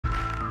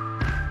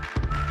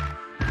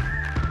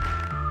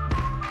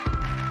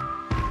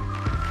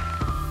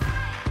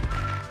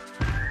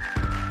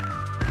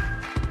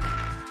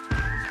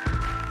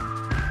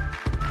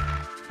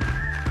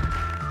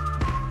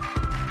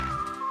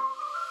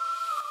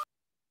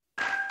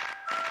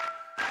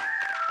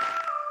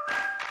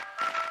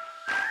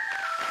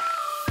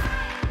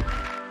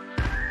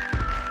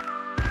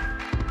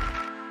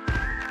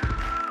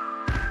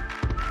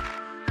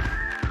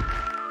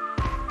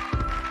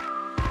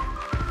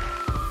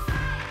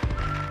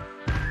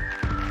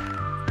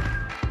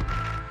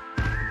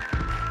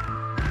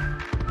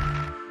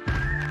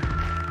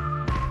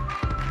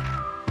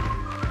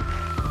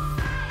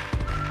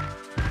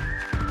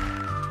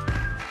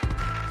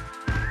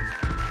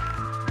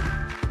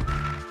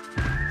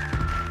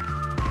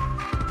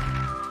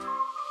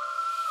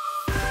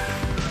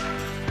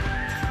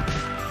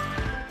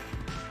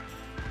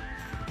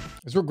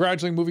As we're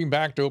gradually moving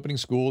back to opening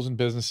schools and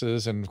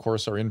businesses and, of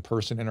course, our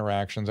in-person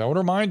interactions, I want to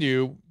remind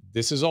you,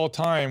 this is all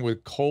time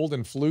with cold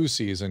and flu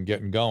season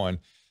getting going.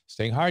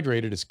 Staying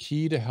hydrated is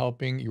key to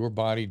helping your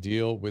body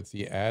deal with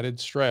the added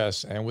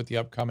stress and with the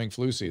upcoming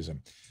flu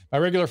season. My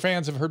regular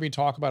fans have heard me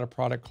talk about a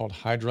product called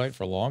Hydralyte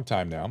for a long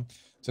time now.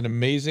 It's an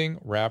amazing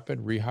rapid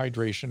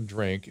rehydration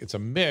drink. It's a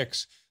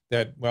mix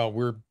that, well,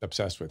 we're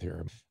obsessed with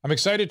here. I'm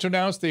excited to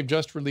announce they've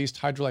just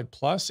released Hydralyte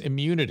Plus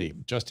Immunity,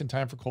 just in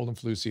time for cold and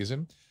flu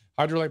season.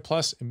 Hydralyte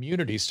Plus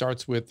Immunity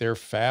starts with their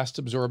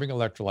fast-absorbing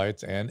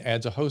electrolytes and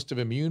adds a host of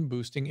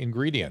immune-boosting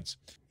ingredients.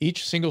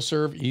 Each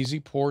single-serve,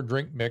 easy-pour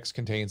drink mix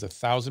contains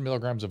 1,000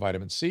 milligrams of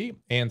vitamin C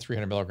and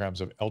 300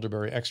 milligrams of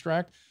elderberry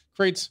extract,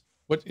 creates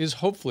what is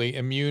hopefully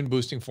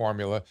immune-boosting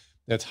formula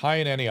that's high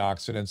in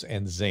antioxidants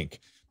and zinc.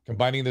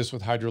 Combining this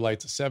with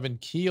Hydralyte's 7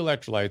 key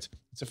electrolytes,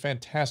 it's a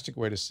fantastic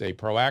way to stay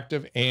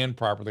proactive and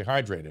properly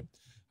hydrated.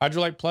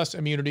 Hydralyte Plus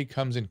Immunity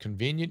comes in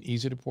convenient,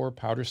 easy-to-pour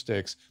powder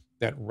sticks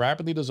that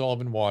rapidly dissolve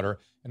in water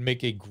and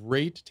make a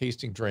great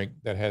tasting drink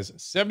that has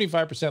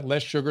 75%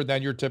 less sugar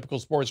than your typical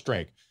sports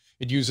drink.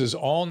 It uses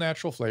all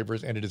natural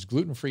flavors, and it is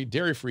gluten-free,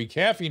 dairy-free,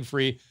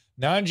 caffeine-free,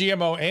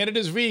 non-GMO, and it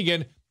is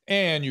vegan.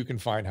 And you can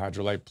find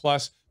Hydralyte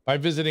Plus by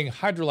visiting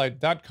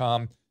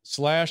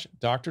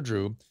hydralyte.com/Dr.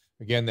 Drew.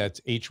 Again,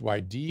 that's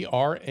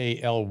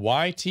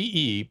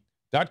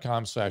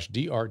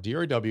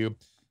hydralyte.com/DRDRW. And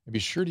be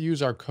sure to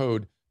use our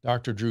code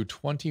Dr. Drew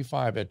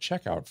 25 at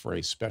checkout for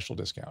a special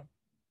discount.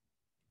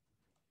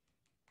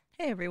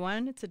 Hey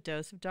everyone, it's a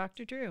dose of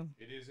Dr. Drew.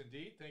 It is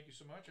indeed. Thank you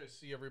so much. I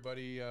see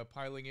everybody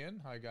piling in.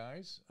 Hi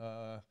guys.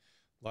 A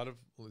lot of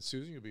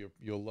Susan,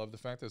 you'll love the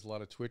fact there's a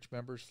lot of Twitch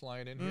members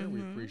flying in here. We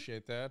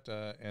appreciate that.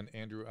 And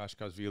Andrew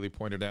Ashkazvili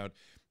pointed out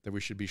that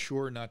we should be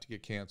sure not to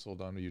get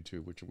canceled on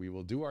YouTube, which we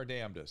will do our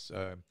damnedest.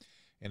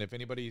 And if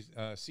anybody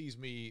sees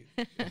me,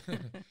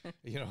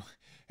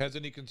 has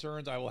any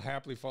concerns, I will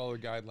happily follow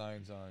the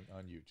guidelines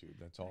on YouTube.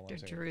 That's all I'm saying.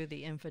 Dr. Drew,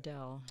 the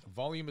infidel.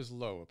 Volume is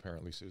low,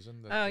 apparently,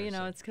 Susan.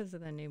 It's because of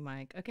the new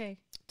mic. Okay.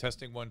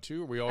 Testing 1,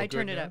 2. Are we all good? I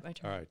turned it now? up.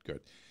 All right, good.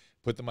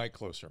 Put the mic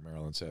closer,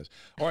 Marilyn says.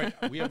 All right,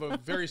 we have a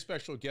very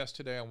special guest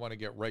today. I want to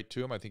get right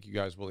to him. I think you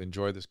guys will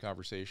enjoy this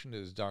conversation.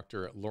 It is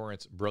Dr.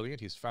 Lawrence Brilliant.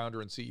 He's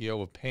founder and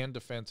CEO of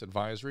Pandefense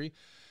Advisory,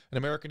 an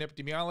American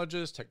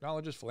epidemiologist,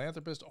 technologist,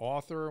 philanthropist,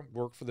 author,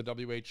 worked for the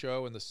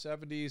WHO in the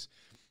 70s.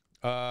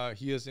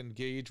 He is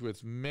engaged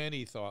with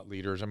many thought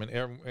leaders. I mean,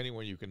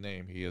 anyone you can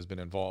name he has been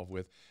involved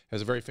with.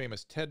 Has a very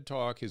famous TED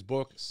Talk. His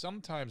book,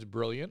 Sometimes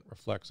Brilliant,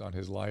 reflects on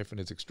his life and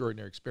his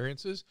extraordinary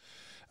experiences.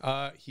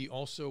 He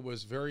also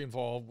was very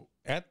involved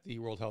at the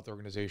World Health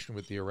Organization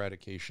with the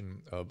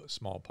eradication of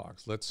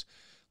smallpox. Let's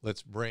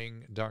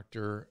bring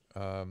Dr.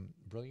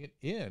 Brilliant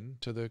in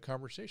to the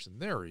conversation.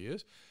 There he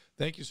is.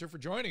 Thank you, sir, for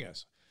joining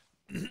us.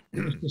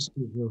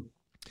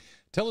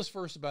 Tell us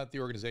first about the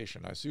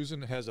organization.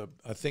 Susan has a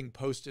thing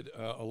posted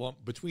along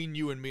between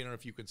you and me. I don't know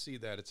if you can see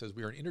that. It says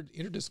we are an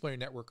interdisciplinary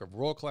network of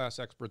world-class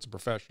experts and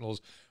professionals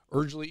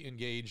urgently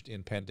engaged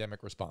in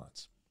pandemic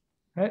response.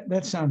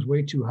 That sounds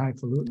way too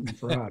highfalutin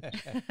for us.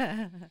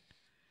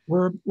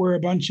 We're a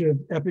bunch of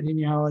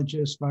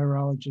epidemiologists,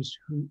 virologists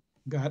who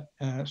got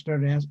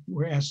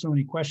were asked so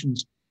many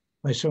questions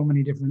by so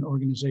many different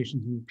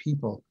organizations and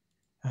people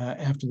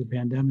after the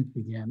pandemic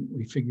began.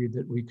 We figured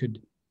that we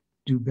could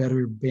do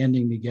better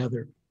banding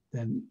together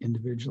than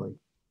individually.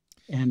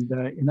 And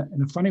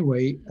in a funny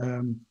way,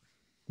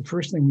 the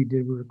first thing we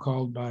did, we were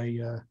called by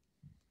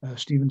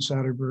Steven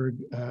Soderbergh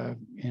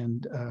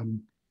and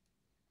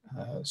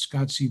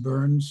Scott C.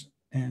 Burns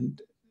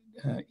and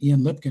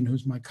Ian Lipkin,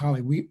 who's my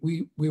colleague.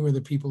 We were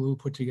the people who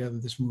put together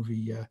this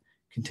movie,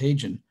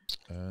 Contagion.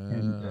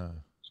 And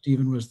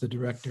Steven was the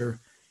director.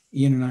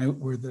 Ian and I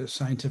were the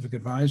scientific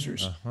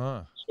advisors.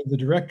 So the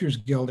Directors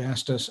Guild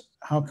asked us,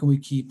 how can we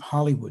keep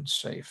Hollywood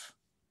safe?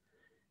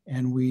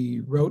 And we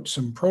wrote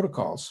some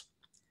protocols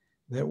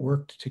that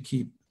worked to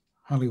keep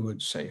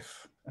Hollywood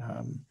safe.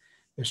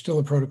 There's still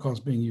the protocols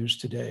being used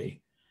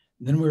today.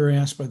 Then we were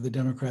asked by the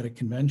Democratic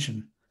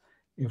Convention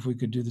if we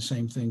could do the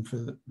same thing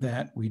for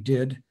that. We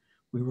did.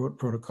 We wrote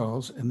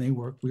protocols and they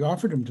worked. We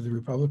offered them to the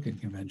Republican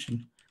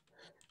Convention.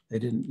 They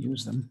didn't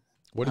use them.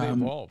 What do they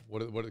involve?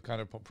 What are the kind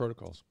of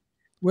protocols?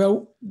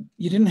 Well,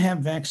 you didn't have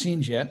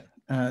vaccines yet.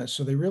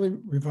 So they really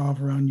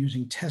revolve around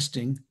using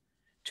testing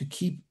to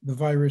keep the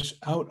virus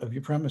out of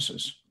your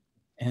premises.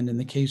 And in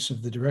the case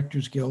of the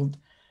Directors Guild,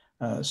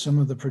 some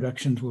of the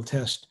productions will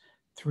test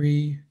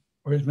 3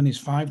 or as many as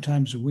 5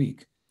 times a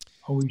week,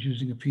 always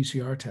using a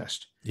PCR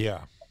test.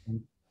 Yeah.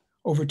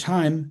 Over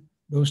time,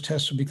 those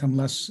tests will become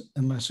less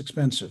and less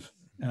expensive,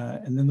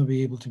 and then they'll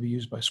be able to be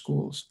used by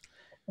schools.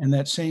 And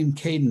that same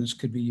cadence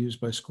could be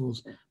used by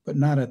schools, but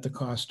not at the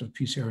cost of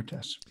PCR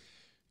tests.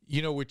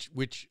 You know,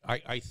 which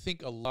I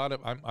think a lot of,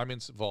 I'm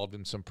involved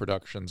in some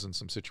productions and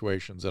some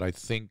situations that I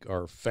think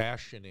are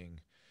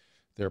fashioning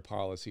their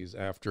policies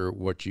after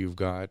what you've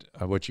got,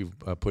 what you've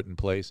put in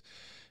place.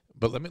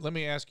 But let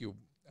me ask you,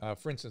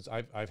 for instance,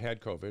 I've had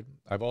COVID.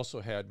 I've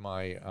also had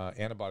my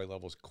antibody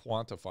levels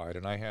quantified,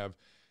 and I have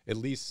at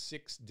least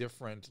 6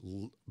 different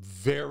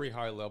very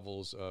high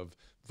levels of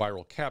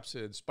viral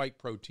capsid, spike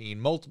protein,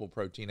 multiple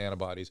protein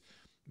antibodies.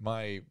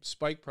 My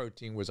spike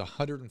protein was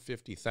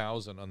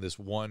 150,000 on this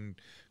one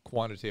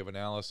quantitative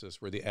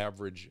analysis, where the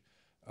average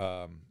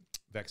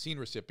vaccine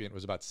recipient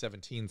was about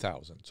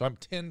 17,000. So I'm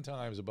 10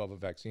 times above a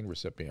vaccine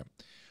recipient.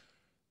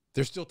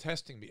 They're still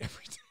testing me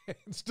every day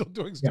and still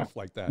doing stuff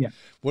like that.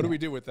 What do we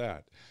do with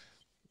that?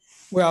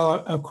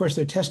 Well, of course,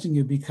 they're testing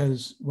you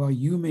because while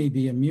you may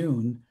be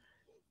immune,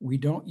 we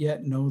don't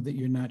yet know that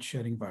you're not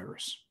shedding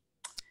virus.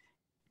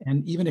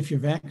 And even if you're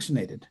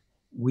vaccinated,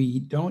 we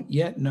don't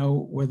yet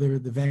know whether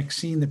the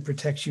vaccine that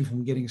protects you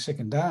from getting sick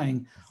and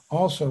dying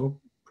also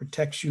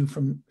protects you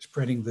from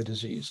spreading the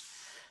disease.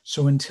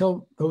 So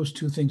until those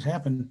two things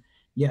happen,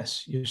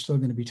 yes, you're still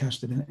going to be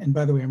tested. And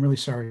by the way, I'm really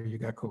sorry you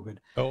got COVID.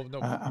 Oh,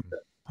 no.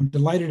 I'm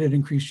delighted it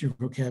increased your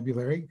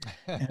vocabulary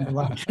and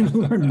allowed you to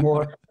learn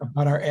more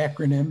about our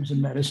acronyms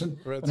in medicine.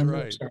 That's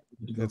right.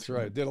 That's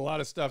right. It did a lot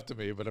of stuff to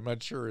me, but I'm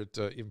not sure it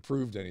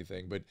improved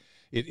anything. But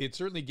it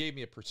certainly gave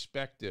me a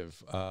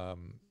perspective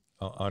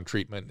on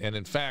treatment. And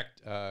in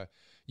fact,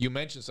 you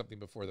mentioned something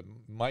before the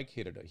mic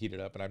heated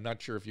up, and I'm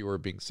not sure if you were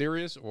being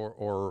serious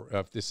or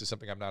if this is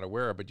something I'm not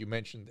aware of, but you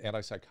mentioned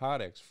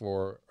antipsychotics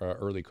for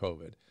early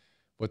COVID.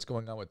 What's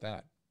going on with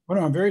that? Well,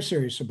 no, I'm very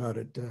serious about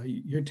it.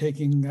 You're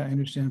taking, I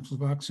understand,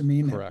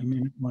 fluvoxamine. Correct. You may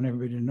not want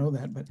everybody to know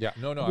that, but yeah,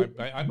 no,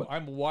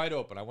 I'm wide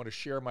open. I want to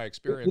share my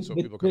experience so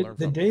people can learn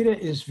from it. The data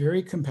is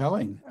very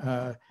compelling.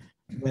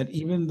 That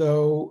even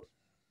though,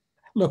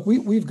 look,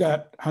 we've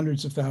got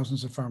hundreds of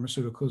thousands of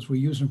pharmaceuticals. We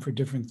use them for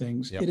different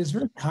things. Yep. It is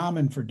very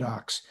common for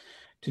docs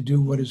to do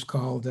what is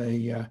called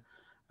an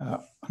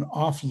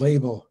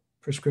off-label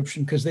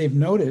prescription, because they've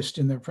noticed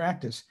in their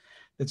practice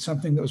that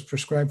something that was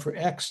prescribed for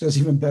X does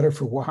even better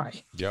for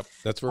Y. Yep,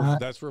 that's where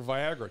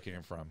Viagra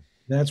came from.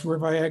 That's where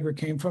Viagra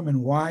came from,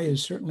 and Y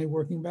is certainly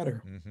working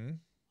better. Mm-hmm.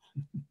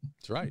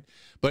 That's right.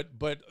 But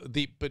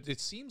it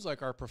seems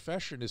like our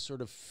profession is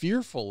sort of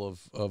fearful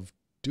of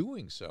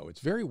doing so.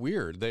 It's very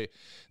weird.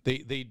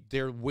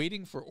 They're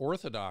waiting for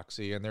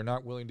orthodoxy, and they're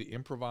not willing to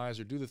improvise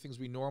or do the things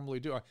we normally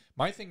do.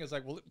 My thing is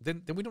like, well,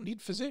 then we don't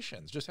need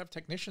physicians. Just have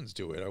technicians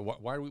do it.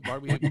 Why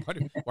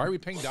are we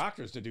paying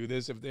doctors to do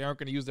this if they aren't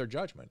going to use their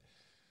judgment?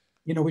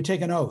 You know, we take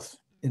an oath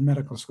in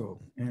medical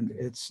school, and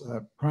it's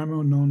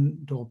primo non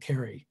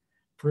dulcere,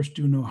 first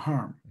do no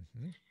harm.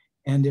 Mm-hmm.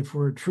 And if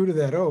we're true to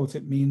that oath,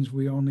 it means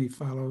we only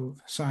follow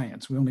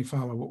science. We only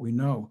follow what we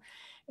know.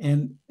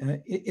 And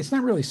it's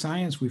not really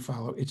science we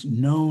follow, it's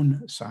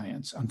known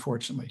science,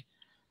 unfortunately.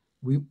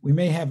 We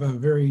may have a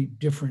very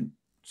different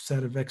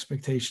set of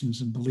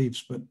expectations and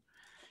beliefs, but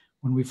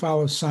when we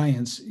follow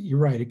science, you're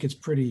right, it gets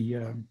pretty,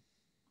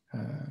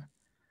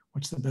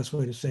 what's the best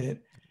way to say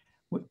it?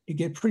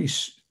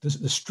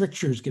 The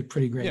strictures get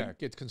pretty great. Yeah, it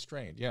gets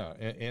constrained. Yeah,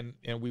 and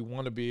we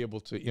want to be able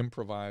to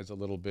improvise a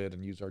little bit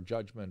and use our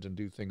judgment and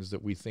do things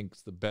that we think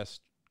is the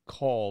best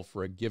call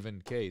for a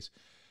given case.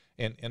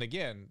 And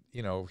again,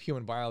 you know,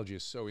 human biology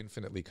is so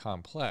infinitely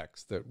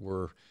complex that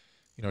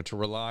to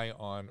rely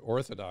on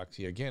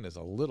orthodoxy again is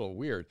a little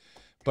weird.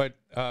 But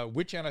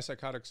which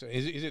antipsychotics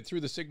is it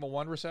through the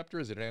sigma-1 receptor?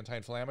 Is it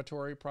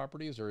anti-inflammatory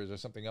properties, or is there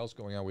something else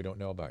going on we don't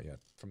know about yet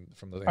from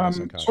the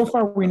antipsychotics? So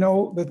far, we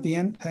know that the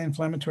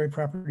anti-inflammatory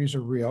properties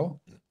are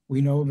real.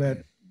 We know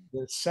that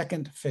the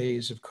second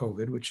phase of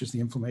COVID, which is the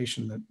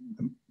inflammation,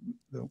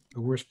 the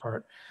worst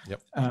part,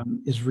 yep.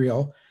 Is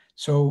real.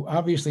 So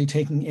obviously,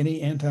 taking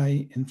any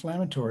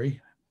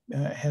anti-inflammatory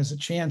has a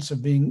chance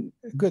of being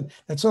good.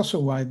 That's also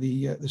why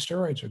the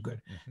steroids are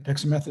good,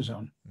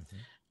 dexamethasone.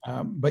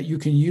 But you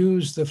can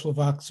use the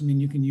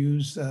fluvoxamine, you can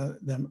use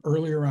them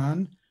earlier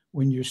on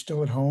when you're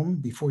still at home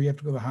before you have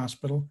to go to the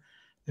hospital.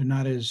 They're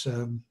not as,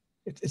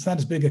 it's not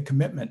as big a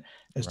commitment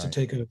as to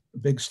take a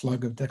big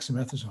slug of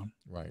dexamethasone.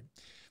 Right,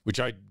 which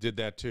I did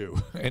that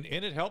too. And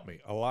it helped me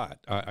a lot.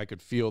 I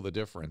could feel the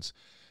difference.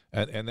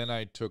 And then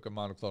I took a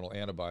monoclonal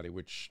antibody,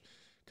 which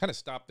kind of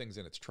stopped things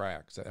in its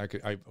tracks.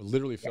 I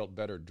literally felt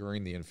better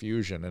during the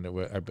infusion. And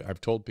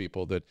I've told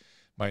people that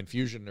my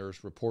infusion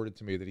nurse reported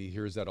to me that he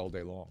hears that all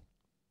day long.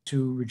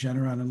 To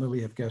Regeneron and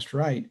Lilly have guessed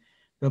right,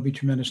 they'll be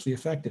tremendously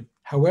effective.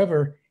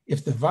 However,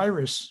 if the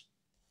virus,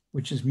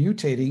 which is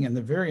mutating, and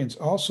the variants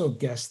also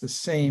guess the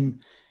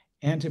same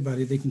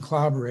antibody, they can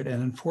clobber it.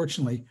 And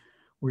unfortunately,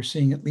 we're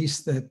seeing at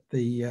least that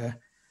the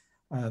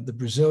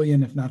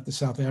Brazilian, if not the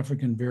South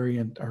African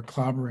variant, are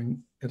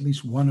clobbering at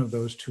least one of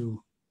those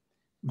two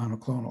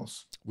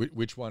monoclonals.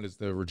 Which one is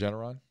the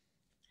Regeneron?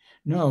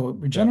 No,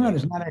 Regeneron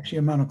is not actually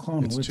a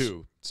monoclonal.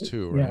 It's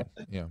two, right?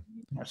 Yeah.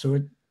 So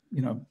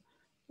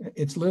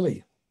it's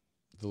Lilly.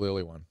 The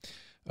Lilly one.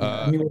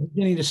 I mean, we're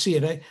beginning to see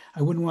it.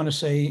 I wouldn't want to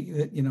say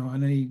that,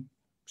 on any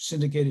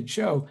syndicated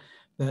show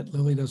that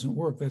Lilly doesn't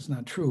work. That's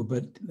not true,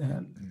 but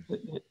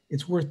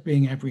it's worth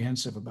being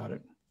apprehensive about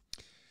it.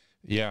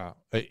 Yeah.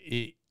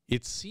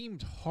 It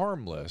seemed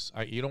harmless.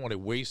 You don't want to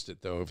waste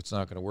it, though, if it's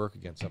not going to work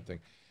against something.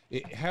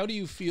 How do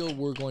you feel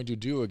we're going to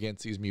do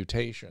against these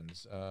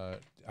mutations?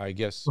 I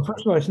guess. Well,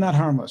 first of all, it's not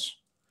harmless.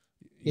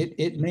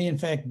 It may, in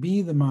fact,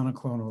 be the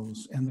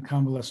monoclonals and the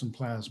convalescent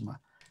plasma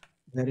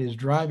that is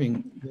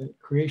driving the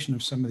creation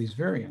of some of these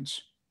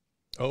variants.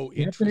 Oh,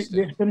 You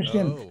interesting. have to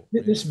understand, Oh,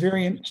 this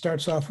variant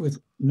starts off with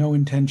no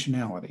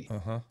intentionality.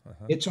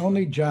 Its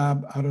only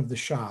job out of the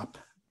shop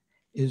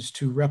is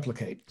to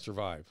replicate.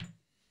 Survive.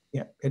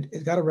 Yeah,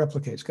 it's got to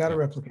replicate. It's got to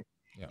replicate.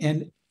 Yeah.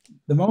 And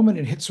the moment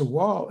it hits a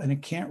wall and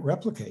it can't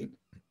replicate,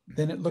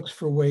 then it looks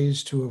for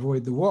ways to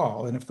avoid the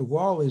wall. And if the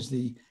wall is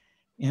the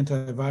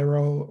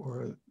antiviral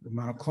or the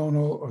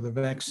monoclonal or the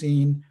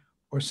vaccine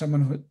or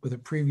someone with a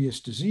previous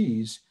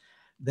disease,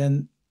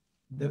 then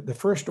the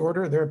first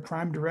order, their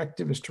prime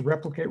directive is to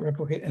replicate.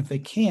 And if they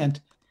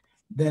can't,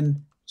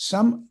 then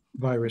some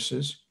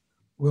viruses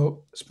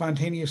will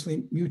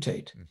spontaneously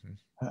mutate.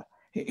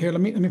 Here,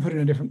 let me put it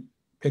in a different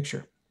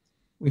picture.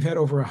 We've had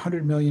over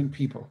 100 million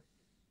people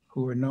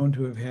who are known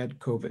to have had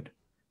COVID.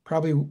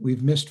 Probably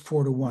we've missed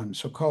 4 to 1.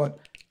 So call it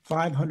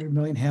 500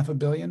 million, half a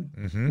billion.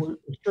 We're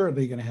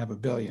surely going to have a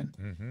billion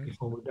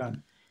before we're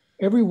done.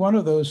 Every one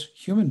of those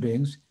human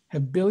beings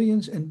have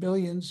billions and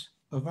billions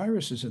of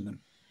viruses in them.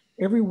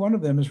 Every one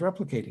of them is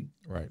replicating.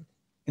 Right.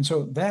 And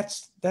so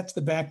that's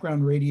the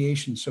background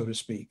radiation, so to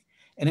speak.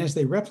 And as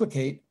they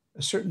replicate,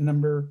 a certain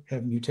number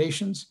have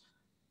mutations.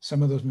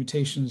 Some of those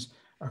mutations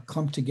are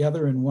clumped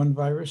together in one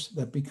virus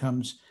that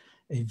becomes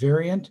a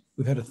variant.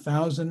 We've had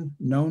 1,000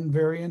 known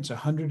variants,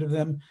 100 of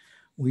them.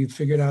 We've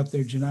figured out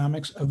their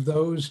genomics. Of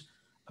those,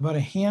 about a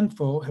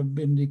handful have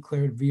been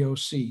declared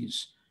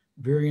VOCs,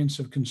 variants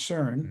of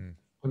concern.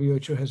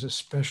 WHO has a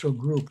special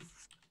group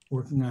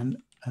working on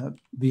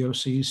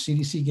VOCs.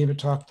 CDC gave a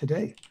talk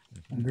today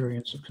on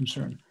variants of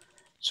concern.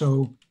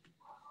 So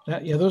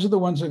those are the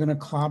ones that are going to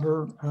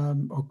clobber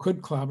or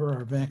could clobber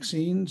our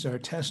vaccines, our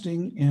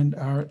testing, and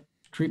our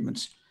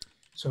treatments.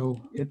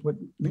 So what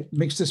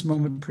makes this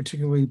moment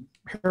particularly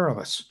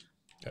perilous.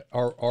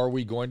 Are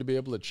we going to be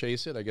able to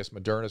chase it? I guess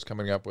Moderna is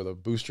coming up with a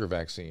booster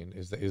vaccine.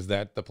 Is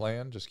that the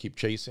plan? Just keep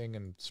chasing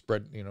and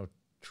spread,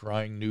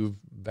 trying new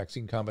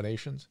vaccine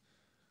combinations?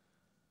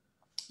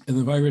 And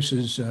the virus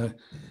is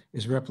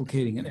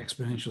replicating at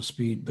exponential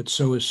speed, but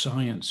so is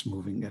science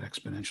moving at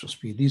exponential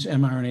speed. These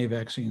mRNA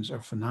vaccines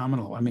are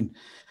phenomenal. I mean,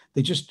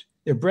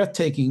 they're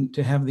breathtaking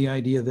to have the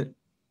idea that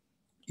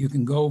you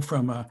can go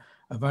from a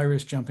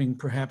virus jumping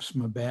perhaps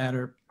from a bat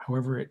or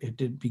however it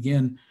did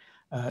begin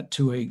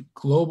to a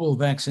global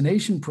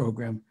vaccination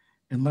program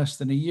in less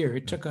than a year.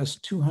 It took us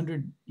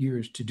 200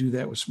 years to do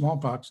that with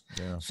smallpox,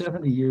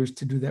 70 years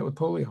to do that with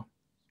polio.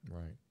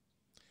 Right.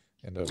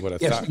 And yes,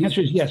 the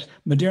answer is yes.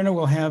 Moderna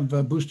will have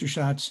booster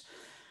shots.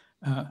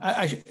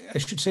 I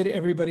should say to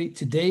everybody,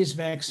 today's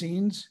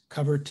vaccines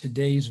cover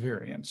today's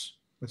variants.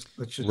 Let's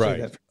just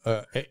say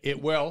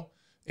that.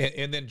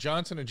 And then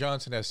Johnson &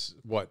 Johnson has,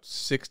 what,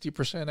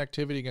 60%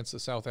 activity against the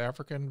South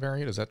African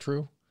variant? Is that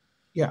true?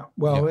 Yeah,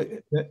 well,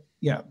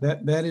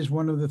 that is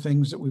one of the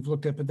things that we've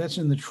looked at, but that's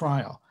in the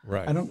trial.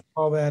 Right. I don't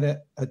call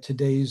that a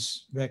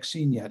today's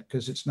vaccine yet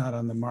because it's not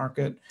on the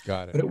market.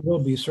 Got it. But it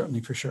will be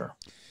certainly for sure.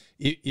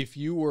 If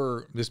you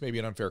were, this may be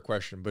an unfair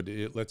question, but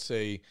let's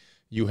say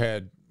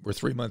we're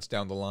 3 months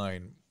down the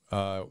line,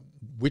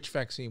 which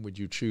vaccine would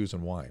you choose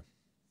and why?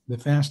 The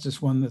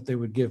fastest one that they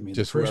would give me.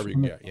 Just whoever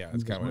you get. Yeah,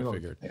 that's kind of what I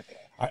figured.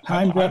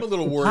 I'm a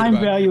little worried. Time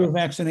value of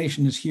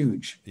vaccination is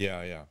huge.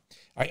 Yeah.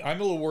 I'm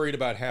a little worried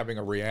about having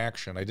a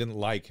reaction. I didn't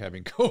like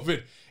having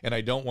COVID, and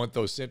I don't want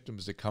those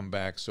symptoms to come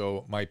back.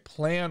 So my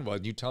plan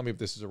was, you tell me if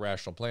this is a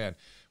rational plan,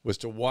 was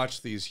to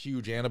watch these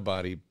huge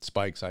antibody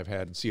spikes I've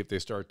had and see if they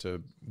start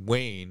to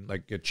wane,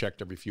 like get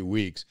checked every few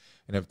weeks.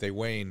 And if they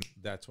wane,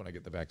 that's when I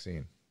get the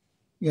vaccine.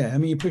 Yeah, I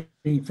mean, you put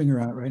your finger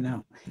on it right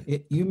now.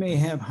 You may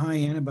have high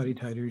antibody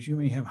titers, you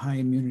may have high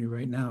immunity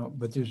right now,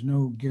 but there's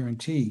no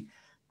guarantee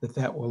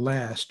that will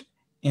last.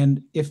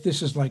 And if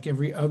this is like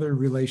every other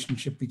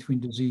relationship between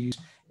disease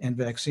and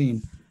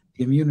vaccine,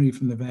 the immunity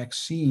from the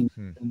vaccine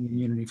and the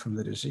immunity from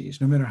the disease,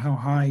 no matter how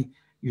high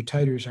your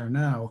titers are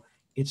now,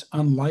 it's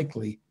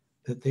unlikely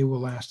that they will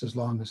last as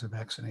long as a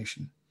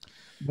vaccination.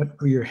 But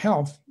for your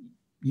health,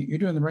 you're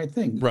doing the right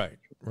thing. Right.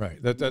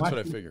 That's what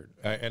I figured.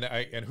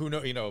 And who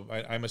know,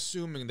 I'm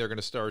assuming they're going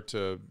to start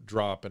to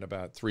drop in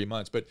about 3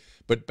 months.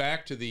 But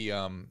back to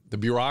the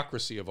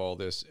bureaucracy of all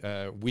this,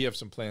 we have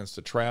some plans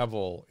to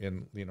travel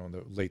in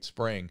the late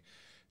spring,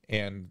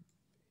 and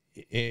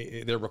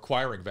they're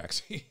requiring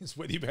vaccines,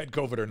 whether you've had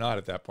COVID or not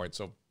at that point.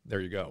 So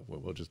there you go.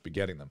 We'll just be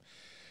getting them.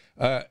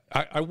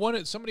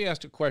 Somebody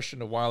asked a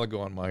question a while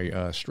ago on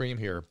my stream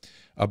here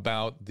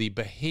about the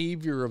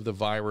behavior of the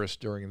virus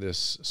during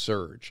this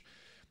surge.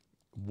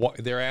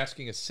 They're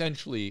asking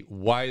essentially,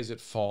 why is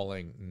it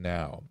falling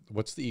now?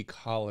 What's the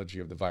ecology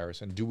of the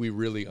virus, and do we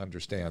really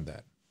understand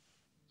that?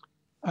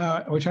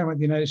 Are we talking about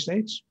the United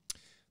States?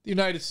 The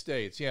United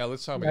States, yeah.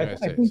 Let's talk about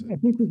the United States. I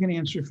think we can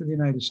answer for the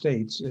United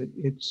States.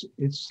 Is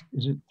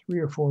it 3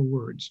 or 4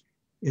 words?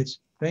 It's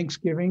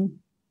Thanksgiving,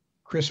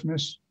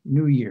 Christmas,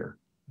 New Year.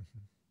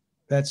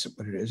 That's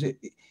what it is.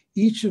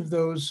 Each of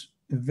those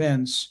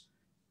events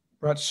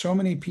brought so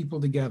many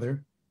people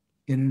together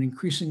in an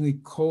increasingly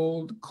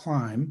cold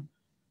clime.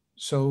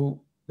 So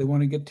they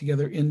want to get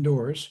together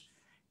indoors,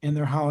 and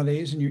they're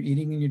holidays, and you're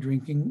eating and you're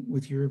drinking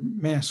with your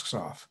masks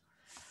off.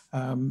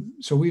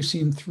 So we've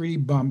seen 3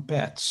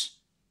 bumpettes.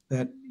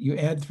 That you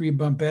add 3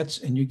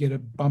 bumpettes and you get a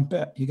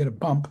bumpette, you get a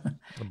bump.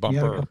 A bumper. You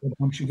add a couple of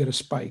bumps, you get a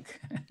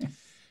spike.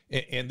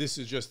 And this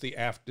is just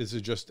this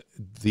is just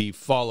the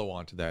follow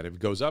on to that. If it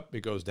goes up,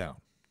 it goes down,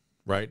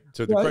 right?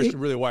 So the question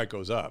really why it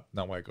goes up,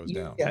 not why it goes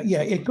down.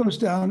 Yeah, it goes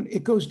down.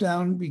 It goes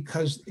down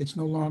because it's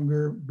no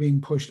longer being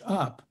pushed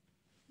up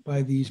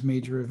by these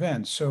major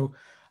events. So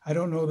I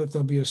don't know that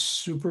there'll be a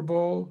Super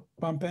Bowl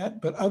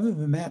bumpette, but other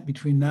than that,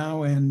 between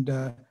now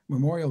and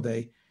Memorial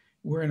Day,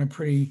 we're in a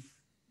pretty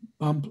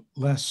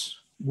bump-less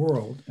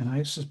world, and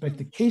I suspect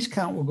the case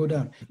count will go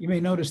down. You may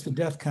notice the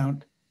death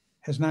count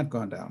has not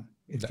gone down.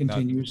 It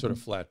continues. Sort of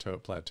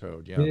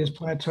plateaued, yeah. It is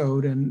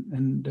plateaued,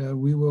 and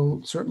we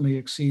will certainly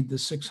exceed the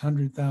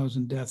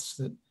 600,000 deaths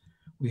that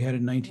we had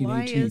in 1918.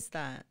 Why is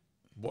that?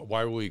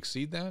 Why will we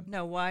exceed that?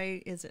 No,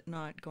 why is it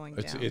not going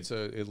down? It's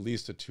at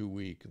least a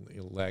 2-week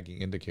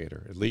lagging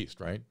indicator, at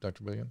least, right,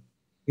 Dr. Billion?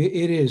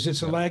 It is.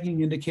 It's a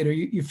lagging indicator.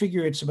 You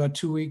figure it's about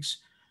 2 weeks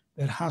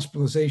that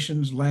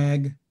hospitalizations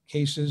lag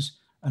cases,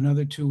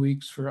 another 2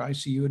 weeks for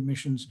ICU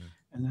admissions,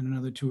 and then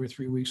another 2 or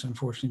 3 weeks,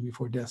 unfortunately,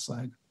 before deaths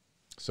lag.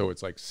 So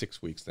it's like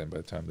 6 weeks then by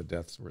the time the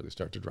deaths really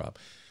start to drop.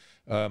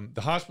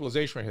 The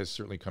hospitalization rate has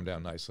certainly come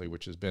down nicely,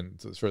 which has been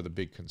sort of the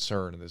big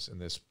concern in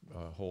this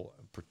whole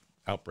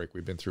outbreak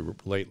we've been through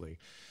lately.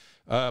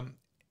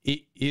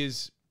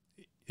 It's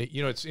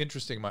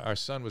interesting. Our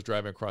son was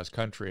driving across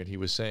country, and he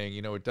was saying,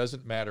 it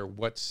doesn't matter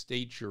what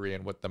state you're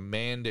in, what the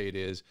mandate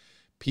is.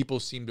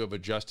 People seem to have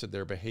adjusted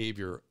their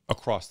behavior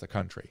across the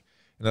country.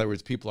 In other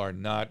words, people are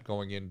not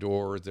going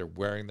indoors; they're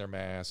wearing their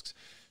masks.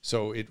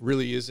 So it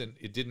really isn't.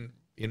 It didn't.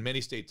 In many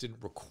states,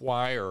 didn't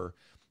require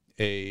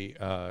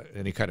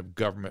any kind of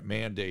government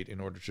mandate in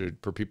order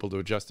for people to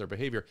adjust their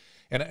behavior.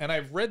 And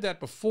I've read that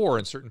before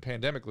in certain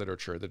pandemic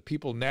literature, that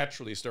people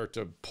naturally start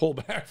to pull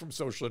back from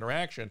social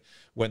interaction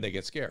when they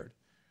get scared.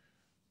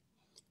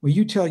 Well,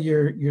 you tell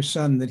your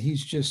son that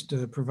he's just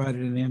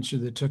provided an answer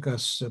that took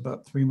us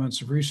about 3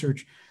 months of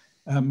research.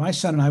 My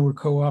son and I were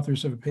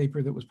co-authors of a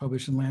paper that was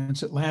published in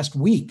Lancet last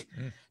week,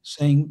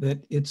 saying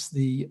that it's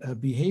the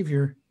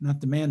behavior,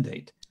 not the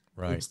mandate.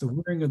 Right. It's the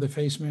wearing of the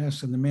face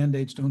masks, and the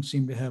mandates don't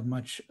seem to have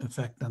much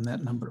effect on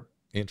that number.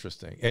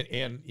 Interesting.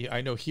 And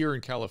I know here in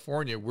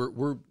California,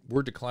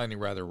 we're declining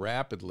rather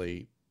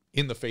rapidly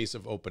in the face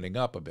of opening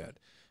up a bit.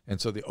 And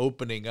so the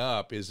opening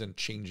up isn't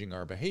changing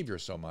our behavior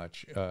so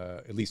much,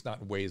 at least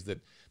not in ways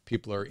that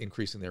people are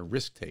increasing their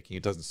risk taking.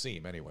 It doesn't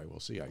seem anyway. We'll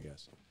see, I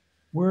guess.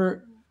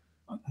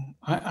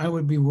 I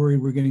would be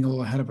worried we're getting a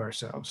little ahead of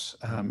ourselves.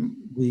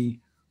 We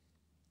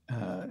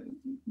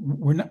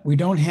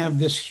don't have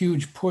this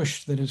huge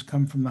push that has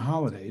come from the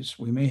holidays.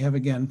 We may have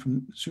again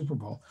from Super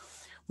Bowl.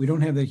 We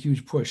don't have that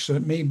huge push. So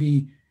it may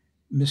be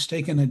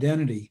mistaken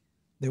identity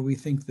that we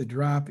think the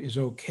drop is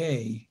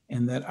okay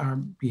and that our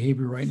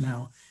behavior right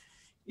now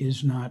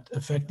is not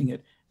affecting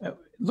it.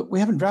 Look, we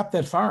haven't dropped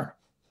that far.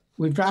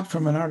 We've dropped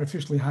from an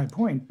artificially high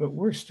point, but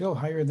we're still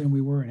higher than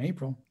we were in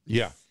April.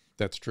 Yeah,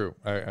 that's true.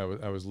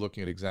 I was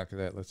looking at exactly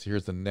that.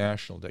 Here's the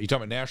national data. You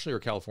talking about nationally or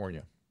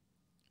California?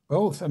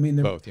 Both. I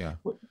mean, both. Yeah.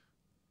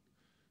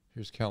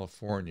 Here's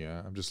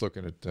California. I'm just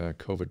looking at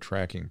COVID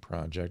tracking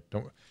project.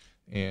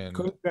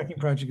 COVID tracking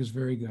project is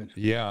very good.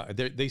 Yeah,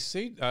 they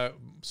say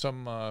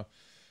some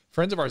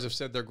friends of ours have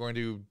said they're going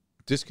to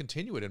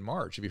discontinue it in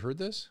March. Have you heard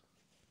this?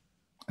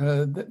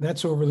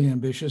 That's overly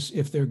ambitious.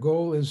 If their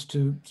goal is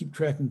to keep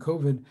tracking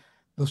COVID,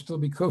 there'll still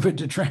be COVID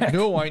to track.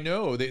 No, I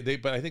know.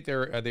 But I think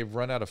they've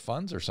run out of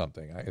funds or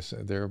something.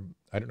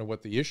 I don't know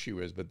what the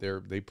issue is, but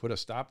they put a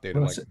stop date.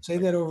 Well, say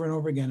that over and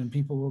over again, and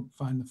people will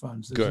find the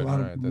funds. There's good. A lot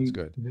All right, of that's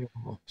good.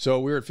 available. So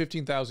we were at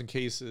 15,000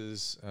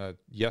 cases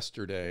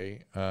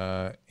yesterday,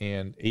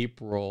 and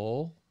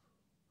April.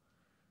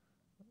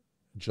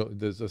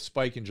 The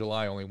spike in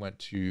July only went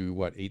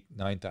to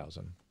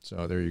 9,000.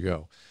 So there you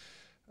go.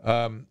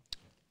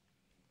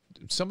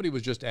 Somebody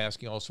was just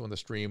asking also in the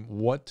stream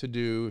what to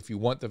do if you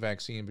want the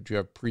vaccine, but you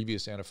have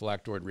previous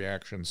anaphylactoid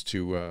reactions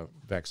to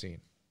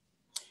vaccine.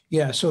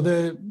 Yeah,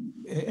 so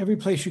every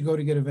place you go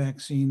to get a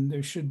vaccine,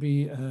 there should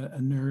be a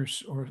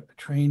nurse or a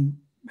trained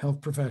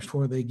health professional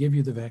where they give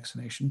you the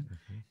vaccination,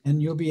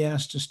 and you'll be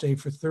asked to stay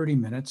for 30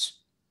 minutes,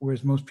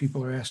 whereas most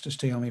people are asked to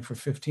stay only for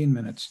 15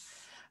 minutes,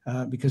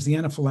 because the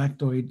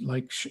anaphylactoid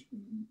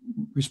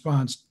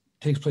response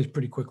takes place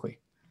pretty quickly.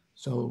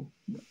 So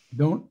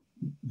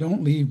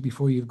don't leave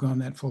before you've gone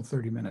that full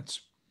 30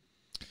 minutes.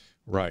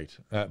 Right.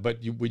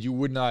 But you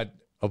would not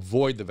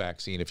avoid the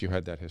vaccine if you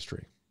had that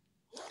history.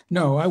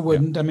 No, I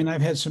wouldn't. Yeah. I mean,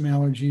 I've had some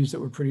allergies that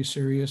were pretty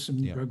serious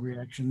and drug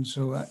reactions,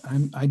 so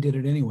I did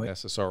it anyway.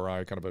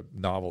 SSRI, kind of a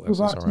novel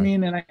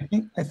SSRI.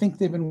 And I think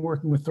they've been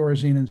working with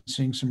Thorazine and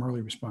seeing some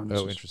early responses.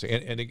 Oh, interesting.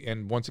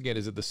 And once again,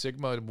 is it the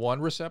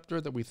sigma-1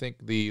 receptor that we think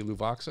the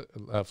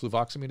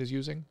fluvoxamine is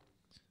using?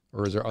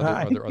 Or is there other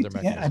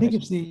mechanisms? I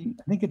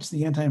think it's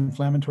the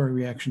anti-inflammatory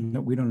reaction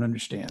that we don't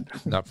understand.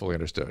 Not fully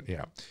understood.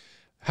 Yeah.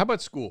 How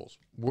about schools?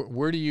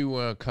 Where do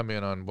you come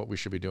in on what we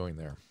should be doing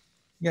there?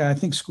 Yeah, I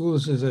think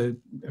schools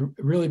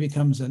really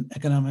becomes an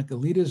economic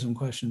elitism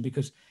question,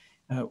 because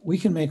We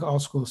can make all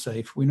schools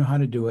safe. We know how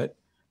to do it.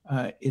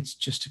 It's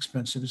just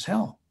expensive as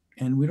hell.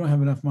 And we don't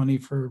have enough money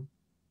for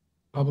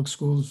public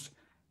schools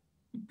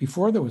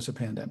before there was a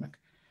pandemic.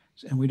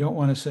 And we don't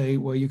want to say,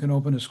 well, you can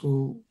open a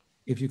school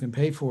if you can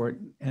pay for it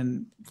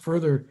and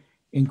further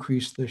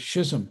increase the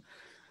schism.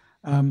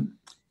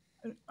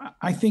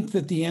 I think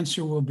that the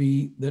answer will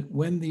be that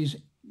when these,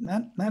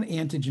 not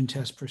antigen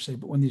tests per se,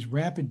 but when these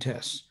rapid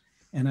tests,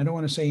 and I don't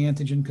want to say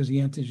antigen because the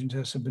antigen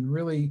tests have been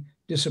really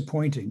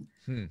disappointing.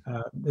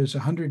 There's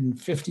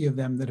 150 of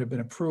them that have been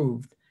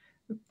approved.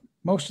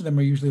 Most of them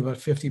are usually about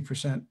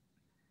 50%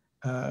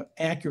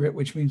 accurate,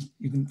 which means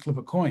you can flip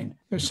a coin.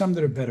 There's some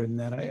that are better than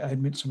that. I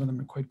admit some of them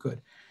are quite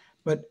good.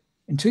 But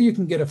until you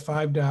can get a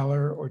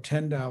 $5 or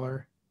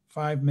 $10,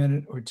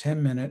 5-minute or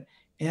 10-minute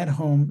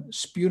at-home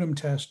sputum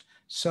test,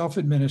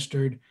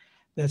 self-administered,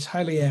 that's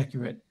highly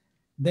accurate,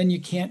 then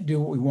you can't do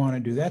what we want to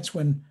do. That's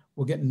when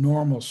we'll get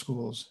normal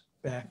schools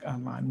back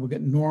online. We'll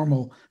get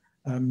normal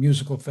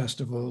musical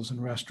festivals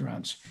and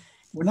restaurants.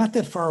 We're not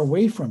that far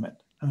away from it.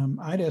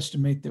 I'd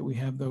estimate that we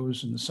have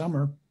those in the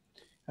summer.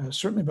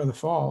 Certainly by the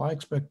fall, I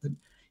expect that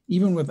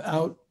even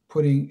without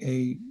putting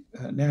a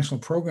national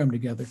program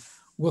together,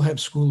 we'll have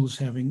schools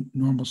having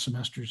normal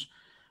semesters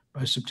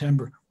by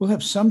September. We'll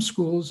have some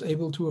schools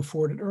able to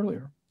afford it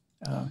earlier.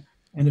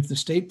 And if the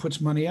state puts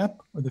money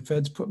up or the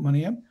feds put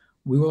money up,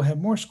 we will have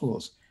more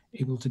schools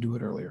able to do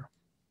it earlier.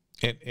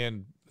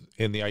 And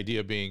the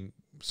idea being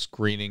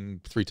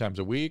screening 3 times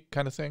a week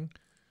kind of thing?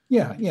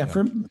 Yeah.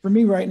 For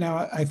me right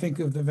now, I think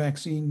of the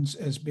vaccines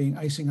as being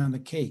icing on the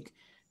cake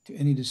to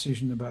any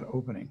decision about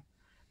opening.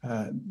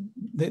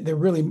 They're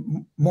really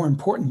more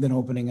important than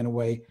opening in a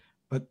way,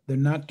 but they're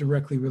not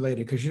directly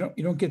related because you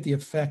don't get the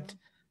effect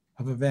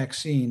of a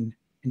vaccine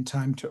in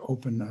time to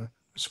open a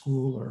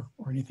school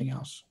or anything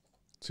else.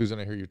 Susan,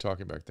 I hear you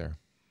talking back there.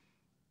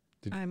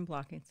 I'm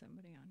blocking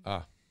somebody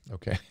on.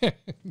 Okay.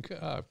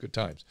 Good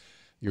times.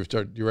 You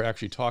were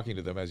actually talking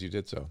to them as you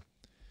did so.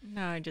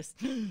 No, I just.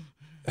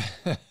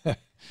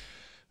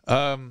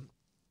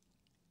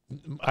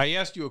 I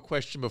asked you a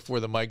question before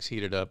the mics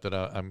heated up that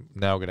I'm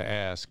now going to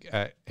ask.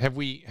 Have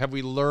we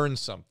learned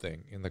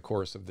something in the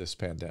course of this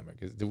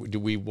pandemic? Do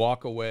we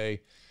walk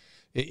away,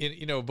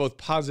 both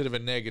positive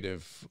and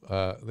negative?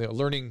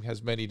 Learning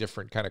has many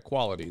different kind of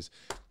qualities.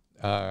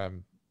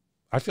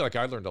 I feel like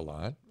I learned a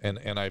lot,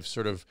 and I've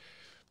sort of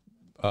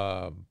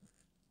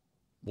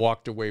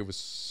walked away with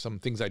some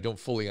things I don't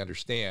fully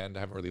understand. I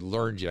haven't really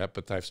learned yet,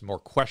 but I have some more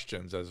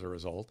questions as a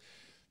result.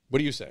 What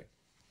do you say?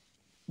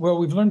 Well,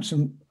 we've learned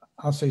some,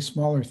 I'll say,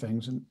 smaller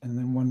things, and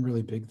then one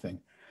really big thing.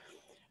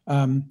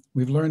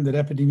 We've learned that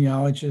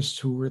epidemiologists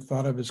who were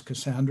thought of as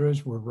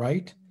Cassandras were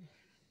right.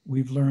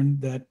 We've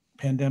learned that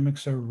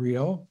pandemics are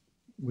real.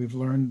 We've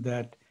learned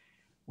that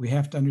we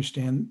have to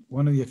understand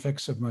one of the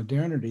effects of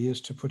modernity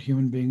is to put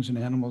human beings and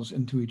animals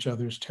into each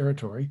other's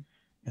territory,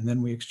 and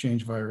then we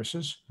exchange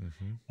viruses.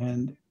 Mm-hmm.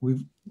 And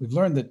we've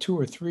learned that 2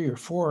 or 3 or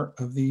 4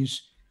 of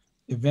these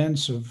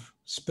events of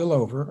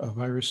spillover of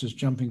viruses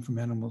jumping from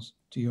animals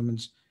to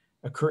humans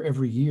occur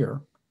every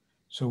year.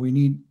 So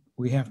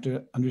we have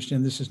to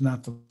understand this is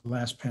not the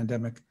last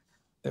pandemic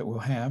that we'll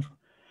have.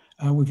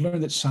 We've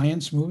learned that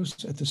science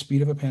moves at the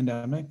speed of a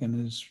pandemic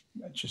and is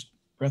just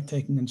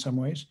breathtaking in some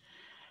ways.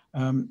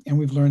 And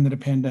we've learned that a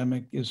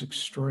pandemic is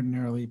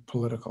extraordinarily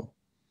political.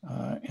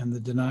 And the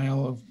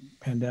denial of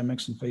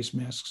pandemics and face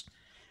masks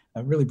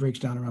really breaks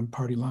down around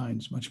party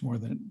lines much more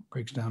than it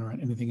breaks down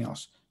around anything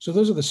else. So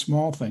those are the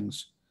small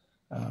things.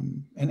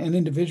 And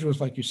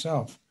individuals like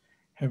yourself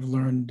have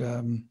learned,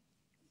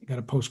 you got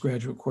a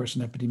postgraduate course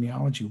in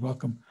epidemiology.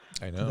 Welcome.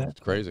 I know, it's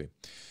crazy.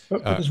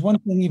 But there's one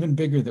thing even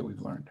bigger that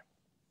we've learned.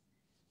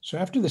 So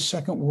after the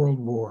Second World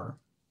War,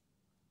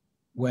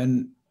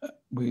 when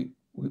we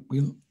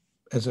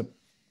as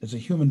a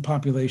human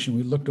population,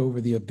 we looked over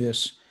the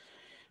abyss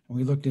and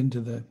we looked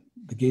into the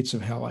gates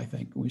of hell, I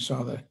think. We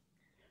saw the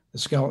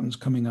skeletons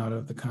coming out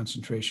of the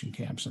concentration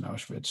camps in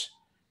Auschwitz.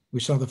 We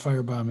saw the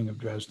firebombing of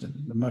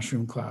Dresden, the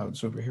mushroom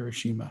clouds over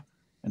Hiroshima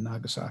and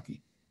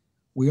Nagasaki.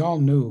 We all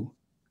knew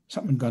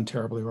something had gone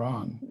terribly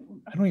wrong.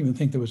 I don't even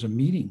think there was a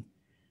meeting,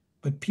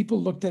 but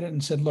people looked at it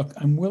and said, look,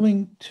 I'm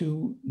willing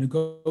to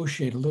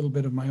negotiate a little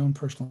bit of my own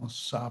personal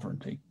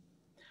sovereignty.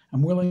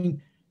 I'm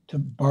willing to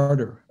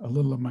barter a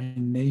little of my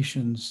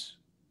nation's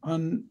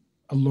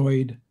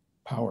unalloyed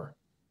power.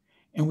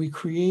 And we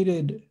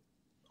created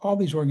all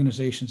these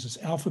organizations,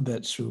 this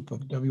alphabet soup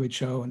of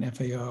WHO and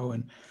FAO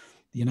and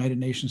the United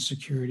Nations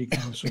Security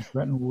Council,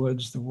 Bretton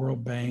Woods, the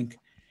World Bank.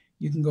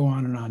 You can go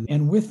on and on.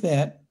 And with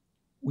that,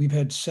 we've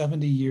had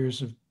 70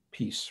 years of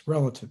peace,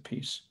 relative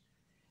peace.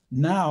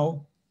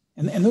 Now,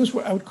 and those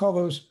were, I would call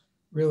those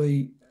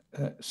really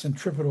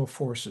centripetal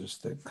forces,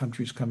 the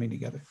countries coming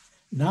together.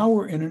 Now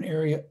we're in an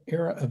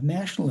era of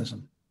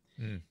nationalism.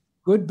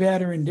 Good,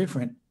 bad, or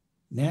indifferent,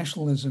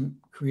 nationalism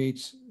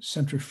creates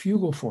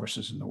centrifugal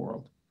forces in the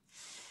world.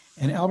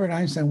 And Albert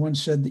Einstein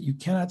once said that you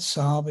cannot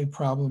solve a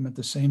problem at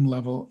the same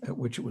level at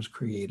which it was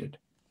created.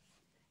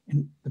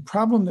 And the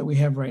problem that we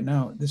have right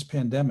now, this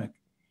pandemic,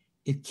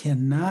 it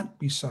cannot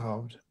be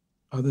solved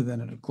other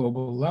than at a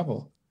global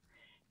level.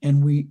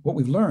 And what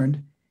we've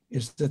learned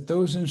is that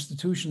those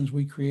institutions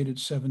we created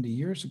 70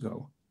 years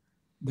ago,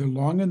 they're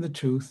long in the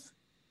tooth.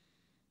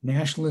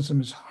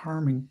 Nationalism is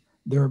harming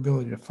their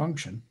ability to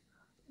function.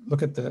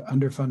 Look at the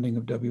underfunding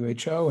of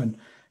WHO and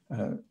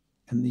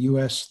the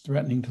US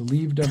threatening to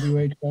leave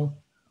WHO.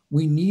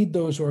 We need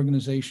those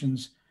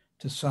organizations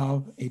to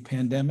solve a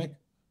pandemic.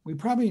 We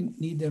probably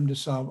need them to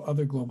solve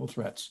other global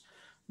threats,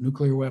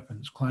 nuclear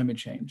weapons, climate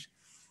change.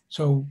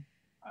 So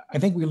I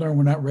think we learned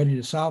we're not ready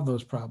to solve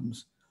those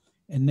problems.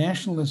 And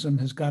nationalism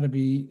has got to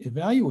be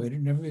evaluated,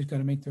 and everybody's got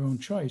to make their own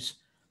choice,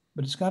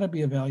 but it's got to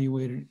be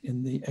evaluated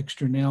in the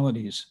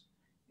externalities,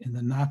 in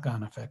the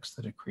knock-on effects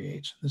that it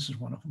creates. This is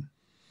one of them.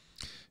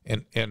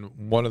 And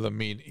one of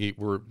them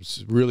we're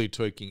really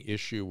taking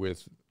issue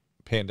with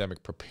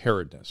pandemic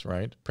preparedness,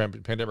 right?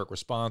 Pandemic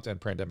response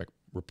and pandemic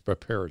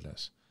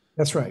preparedness.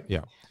 That's right.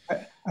 Yeah.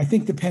 I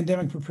think the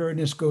pandemic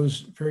preparedness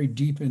goes very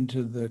deep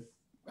into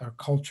our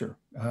culture.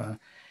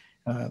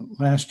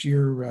 Last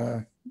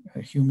year,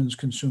 humans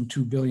consumed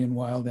 2 billion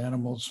wild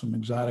animals from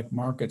exotic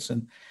markets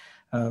and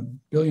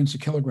billions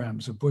of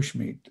kilograms of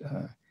bushmeat.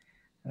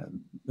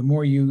 The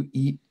more you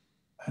eat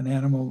an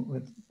animal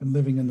that's been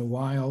living in the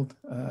wild,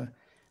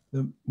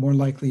 the more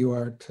likely you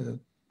are to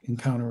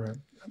encounter a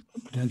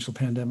potential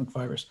pandemic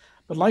virus.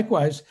 But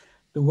likewise,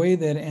 the way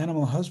that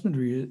animal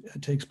husbandry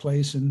takes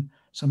place in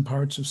some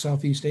parts of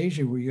Southeast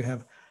Asia, where you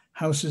have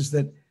houses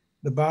that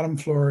the bottom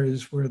floor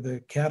is where the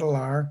cattle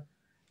are,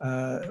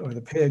 or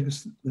the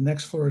pigs, the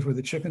next floor is where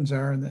the chickens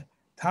are, and the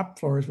top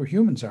floor is where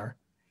humans are.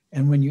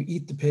 And when you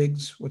eat the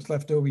pigs, what's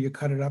left over, you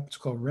cut it up, it's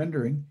called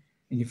rendering,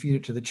 and you feed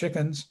it to the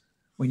chickens.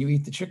 When you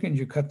eat the chickens,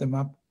 you cut them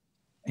up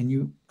and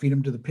you feed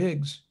them to the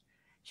pigs.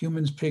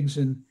 Humans, pigs,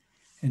 and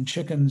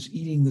chickens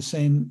eating the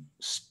same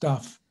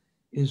stuff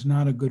is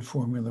not a good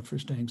formula for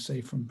staying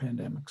safe from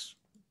pandemics.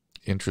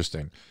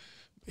 Interesting.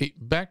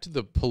 Back to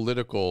the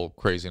political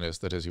craziness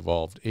that has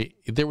evolved.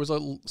 There was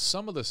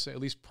some of the, at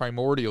least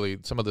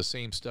primordially, some of the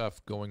same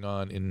stuff going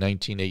on in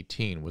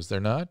 1918. Was there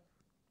not?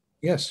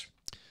 Yes.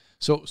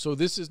 So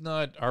this is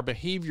not, our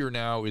behavior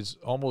now is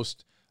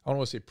almost, I don't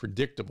want to say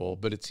predictable,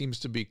 but it seems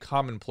to be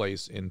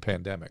commonplace in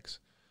pandemics.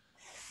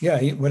 Yeah.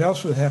 What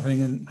else was happening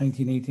in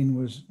 1918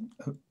 was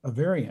a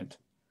variant,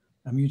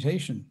 a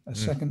mutation, a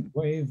second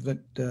wave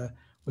that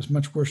was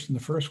much worse than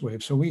the first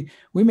wave. So we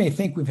may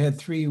think we've had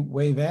 3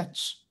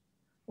 wavettes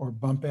or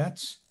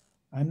bumpettes.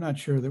 I'm not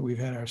sure that we've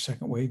had our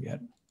second wave yet.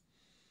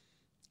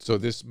 So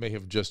this may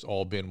have just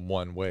all been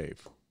one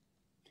wave.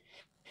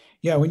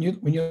 Yeah, when you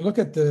look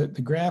at the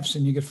graphs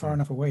and you get far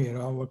enough away, it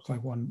all looks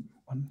like one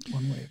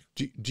wave.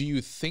 Do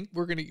you think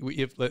we're going to,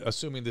 if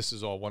assuming this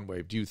is all one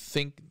wave, do you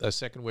think a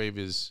second wave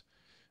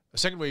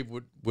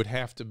would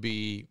have to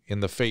be in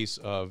the face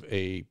of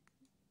a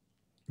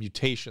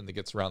mutation that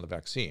gets around the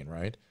vaccine,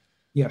 right?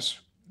 Yes.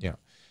 Yeah.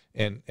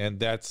 And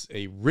that's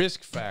a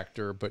risk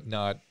factor, but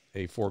not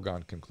a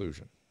foregone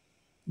conclusion.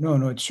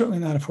 No, it's certainly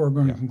not a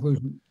foregone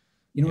conclusion.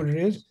 You know what it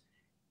is?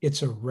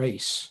 It's a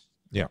race.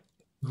 Yeah.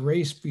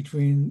 Race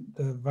between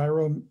the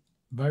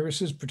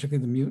viruses,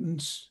 particularly the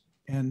mutants,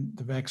 and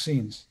the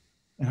vaccines,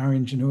 and our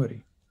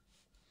ingenuity.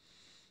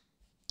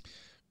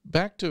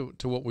 Back to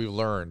what we've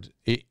learned,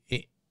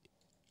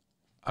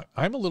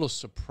 I'm a little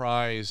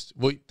surprised.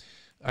 Well,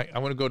 I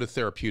want to go to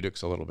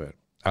therapeutics a little bit.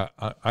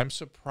 I'm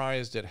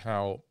surprised at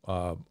how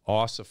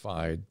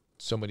ossified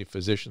so many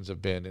physicians have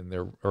been in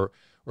their, or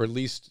at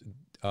least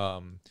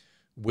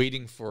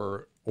waiting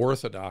for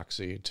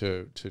orthodoxy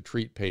to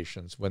treat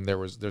patients when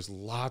there's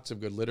lots of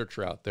good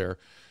literature out there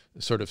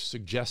sort of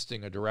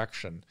suggesting a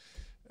direction.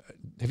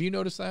 Have you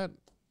noticed that?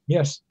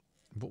 Yes.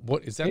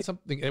 What is that?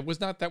 Something, it was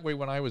not that way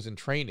when I was in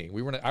training.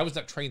 I was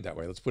not trained that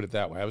way. Let's put it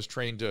that way. I was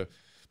trained to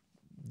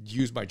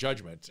use my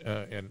judgment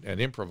and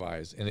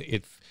improvise. And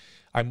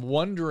I'm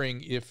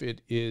wondering if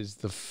it is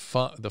a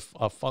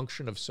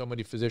function of so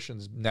many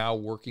physicians now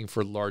working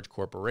for large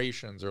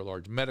corporations or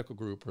large medical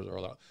groups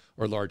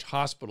or large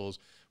hospitals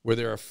where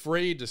they're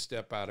afraid to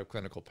step out of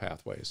clinical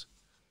pathways.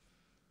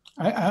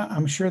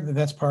 I'm sure that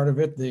that's part of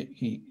it,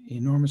 the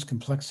enormous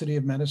complexity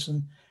of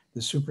medicine,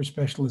 the super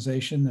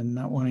specialization, and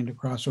not wanting to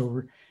cross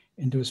over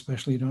into a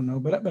specialty you don't know.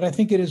 But I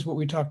think it is what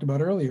we talked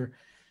about earlier.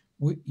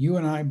 You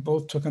and I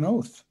both took an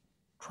oath,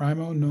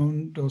 primo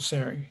non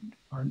docere,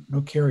 or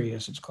nocere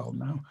as it's called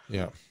now.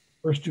 Yeah.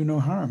 First, do no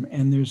harm.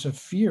 And there's a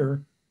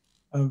fear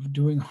of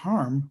doing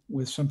harm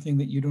with something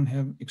that you don't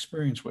have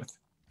experience with.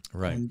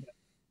 Right.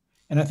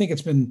 And I think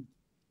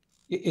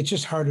it's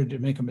just harder to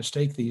make a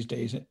mistake these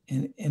days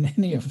in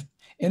any of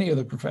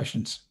the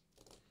professions.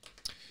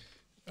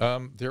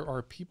 There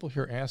are people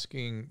here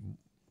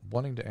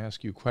wanting to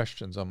ask you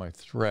questions on my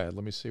thread.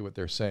 Let me see what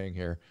they're saying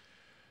here.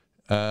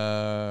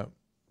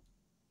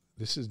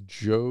 This is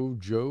Joe.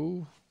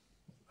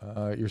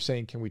 You're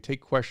saying, can we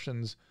take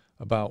questions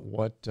about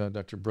what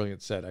Dr.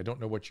 Brilliant said? I don't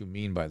know what you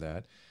mean by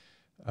that.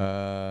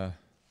 All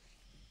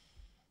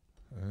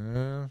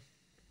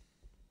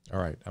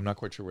right. I'm not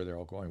quite sure where they're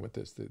all going with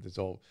this. It's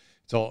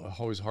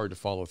always hard to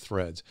follow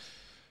threads.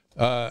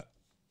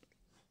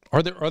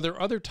 Are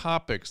there other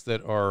topics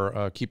that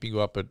are keeping you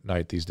up at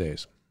night these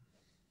days?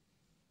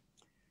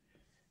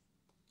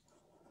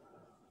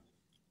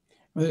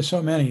 Well, there's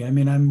so many. I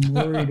mean, I'm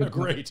worried about...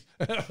 Great.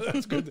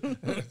 That's good.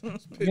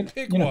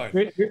 Pick one.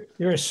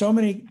 There are so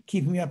many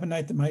keeping me up at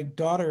night that my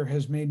daughter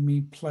has made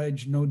me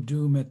pledge no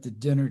doom at the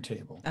dinner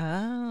table.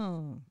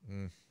 Oh.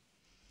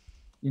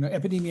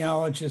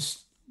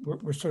 Epidemiologists,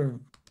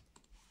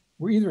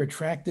 we're either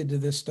attracted to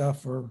this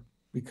stuff or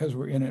because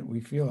we're in it, we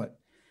feel it.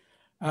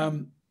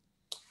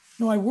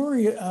 No, I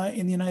worry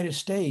in the United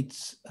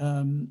States,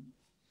 because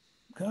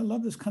I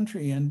love this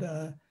country, and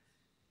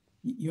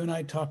you and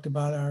I talked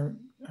about our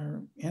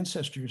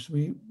ancestors.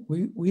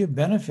 We have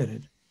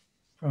benefited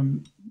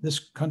from this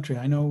country.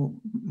 I know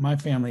my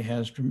family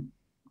has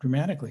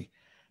dramatically.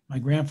 My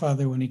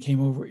grandfather, when he came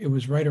over, it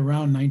was right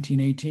around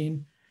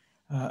 1918.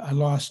 I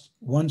lost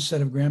one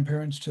set of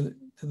grandparents to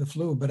the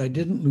flu, but I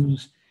didn't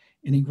lose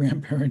any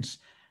grandparents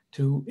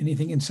to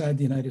anything inside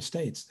the United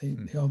States. They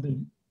all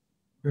did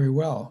very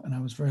well, and I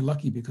was very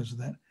lucky because of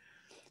that.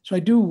 So I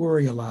do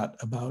worry a lot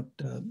about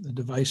the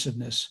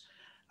divisiveness.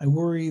 I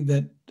worry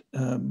that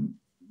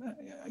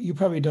you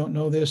probably don't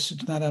know this.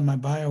 It's not on my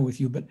bio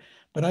with you, but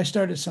I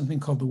started something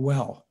called The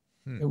Well.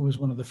 It was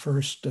one of the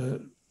first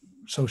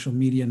social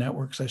media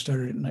networks. I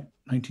started it in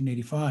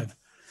 1985.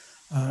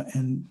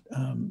 And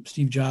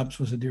Steve Jobs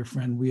was a dear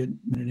friend. We had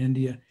been in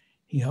India.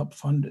 He helped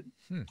fund it.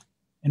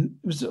 And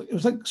it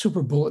was like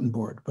super bulletin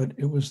board, but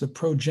it was the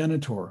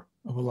progenitor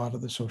of a lot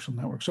of the social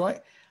networks. So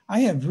I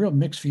have real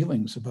mixed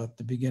feelings about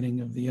the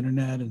beginning of the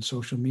internet and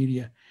social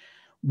media.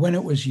 When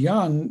it was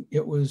young,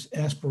 it was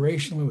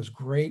aspirational. It was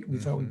great. We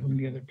thought we'd bring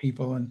together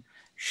people and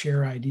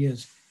share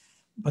ideas.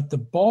 But the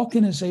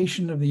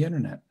balkanization of the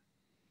internet,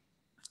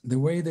 the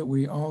way that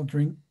we all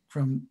drink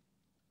from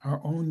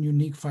our own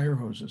unique fire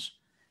hoses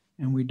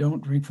and we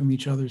don't drink from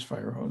each other's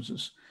fire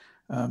hoses,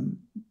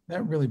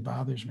 that really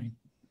bothers me.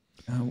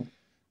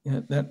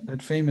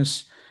 That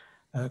famous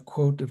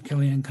quote of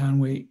Kellyanne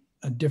Conway,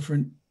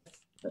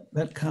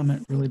 that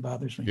comment really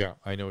bothers me. Yeah,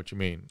 I know what you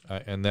mean.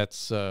 And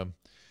that's,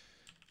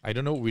 I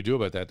don't know what we do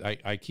about that.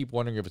 I keep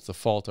wondering if it's the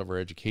fault of our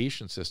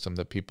education system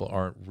that people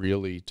aren't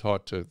really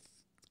taught to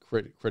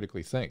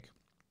critically think.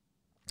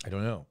 I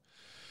don't know.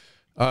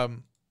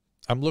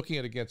 I'm looking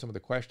at, again, some of the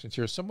questions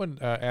here. Someone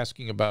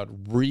asking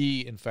about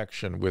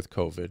reinfection with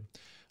COVID.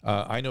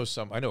 I know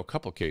a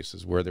couple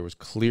cases where there was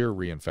clear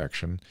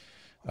reinfection.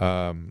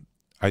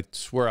 I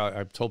swear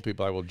I've told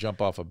people I will jump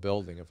off a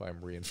building if I'm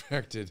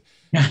reinfected.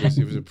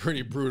 It was a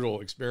pretty brutal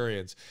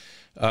experience.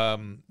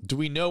 Do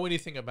we know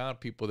anything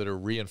about people that are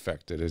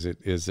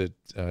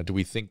reinfected? Do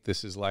we think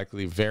this is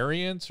likely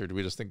variants, or do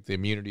we just think the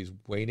immunity is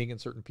waning in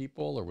certain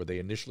people, or were they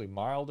initially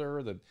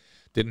milder that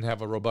didn't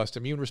have a robust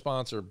immune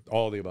response, or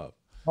all of the above?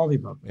 All the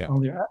above. Yeah.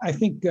 I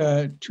think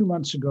 2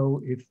 months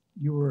ago, if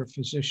you were a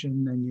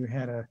physician and you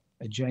had a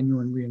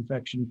genuine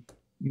reinfection,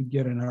 you'd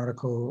get an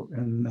article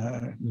in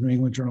the New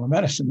England Journal of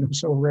Medicine. It was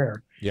so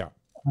rare. Yeah,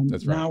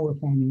 that's right. Now we're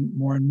finding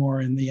more and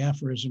more in the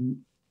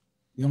aphorism,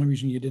 the only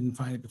reason you didn't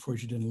find it before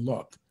is you didn't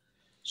look.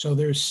 So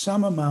there's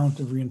some amount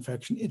of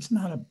reinfection. It's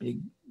not a big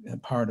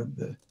part of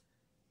the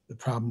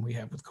problem we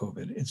have with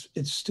COVID.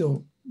 It's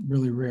still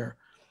really rare.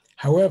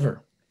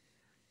 However,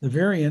 the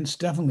variants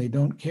definitely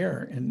don't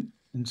care. And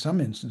in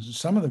some instances,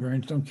 some of the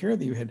variants don't care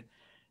that you had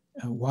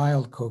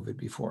wild COVID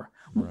before.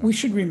 Right. We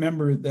should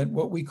remember that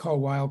what we call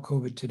wild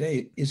COVID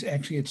today is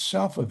actually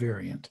itself a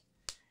variant.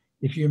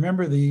 If you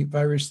remember the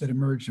virus that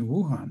emerged in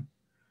Wuhan,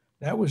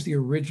 that was the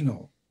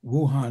original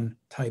Wuhan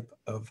type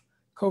of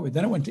COVID.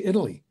 Then it went to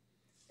Italy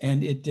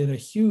and it did a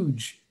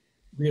huge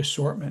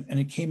reassortment and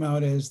it came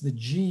out as the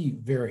G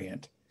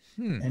variant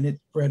and it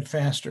spread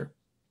faster,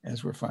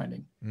 as we're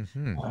finding.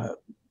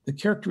 The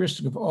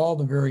characteristic of all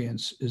the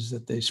variants is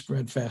that they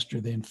spread faster,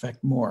 they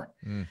infect more,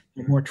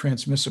 they're more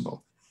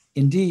transmissible.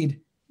 Indeed,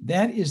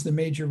 that is the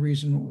major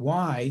reason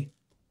why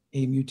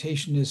a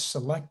mutation is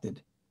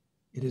selected.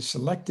 It is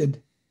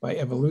selected by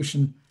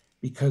evolution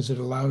because it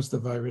allows the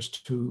virus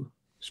to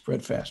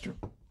spread faster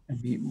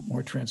and be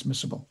more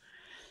transmissible.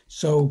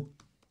 So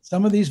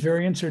some of these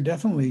variants are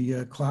definitely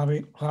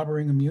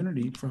clobbering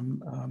immunity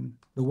from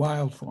the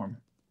wild form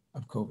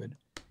of COVID.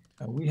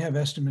 We have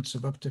estimates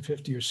of up to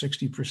 50 or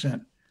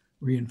 60%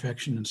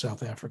 reinfection in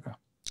South Africa.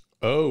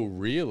 Oh,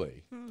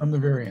 really? From the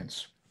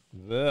variants.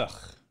 Ugh,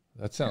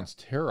 that sounds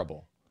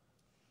terrible.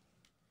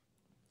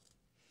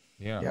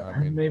 Yeah, I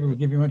mean, maybe we'll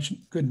give you much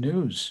good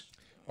news.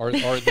 Are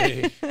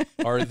they?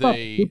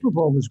 Super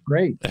Bowl was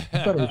great.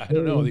 I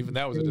don't know. Even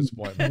that was a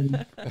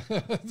disappointment.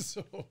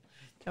 So,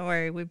 don't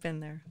worry, we've been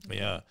there.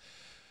 Yeah.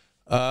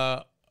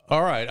 All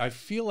right. I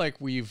feel like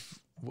we've.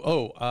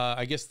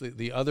 I guess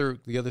the other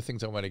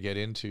things I want to get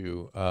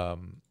into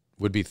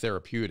would be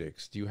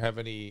therapeutics. Do you have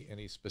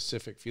any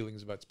specific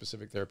feelings about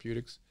specific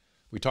therapeutics?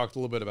 We talked a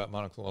little bit about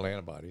monoclonal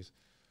antibodies.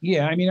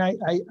 Yeah, I mean,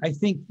 I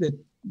think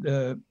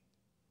that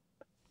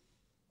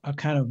a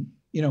kind of,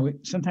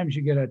 sometimes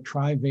you get a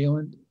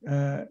trivalent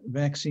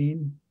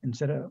vaccine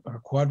instead of a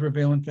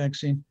quadrivalent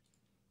vaccine.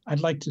 I'd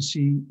like to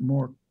see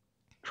more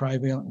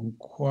trivalent and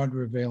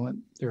quadrivalent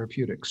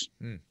therapeutics.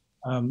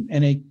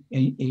 And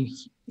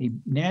a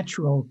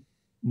natural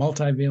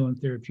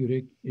multivalent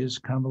therapeutic is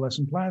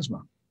convalescent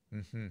plasma,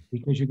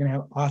 because you're going to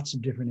have lots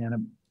of different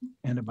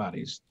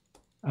antibodies.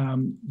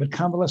 But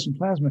convalescent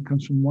plasma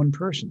comes from one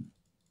person.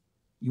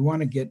 You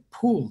want to get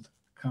pooled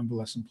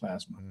convalescent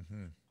plasma.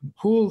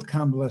 Pooled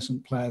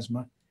convalescent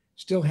plasma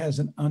still has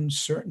an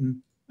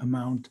uncertain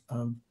amount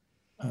of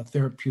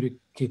therapeutic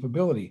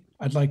capability.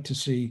 I'd like to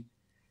see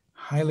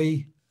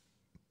highly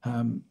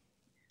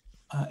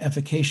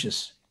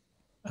efficacious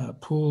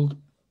pooled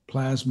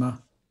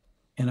plasma,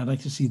 and I'd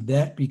like to see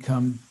that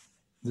become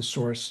the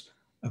source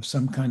of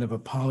some kind of a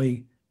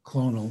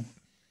polyclonal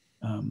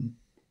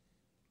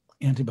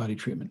antibody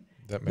treatment.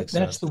 That makes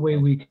That's sense. the way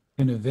we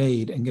can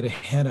evade and get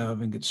ahead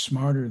of and get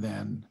smarter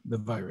than the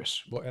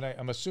virus. Well, and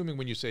I'm assuming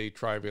when you say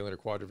trivalent or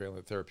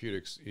quadrivalent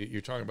therapeutics,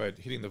 you're talking about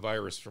hitting the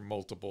virus from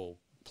multiple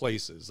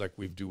places, like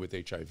we do with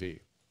HIV.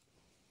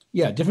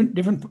 Yeah,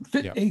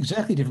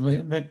 exactly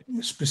different, but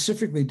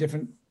specifically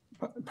different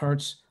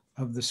parts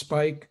of the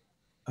spike,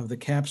 of the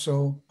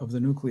capsule, of the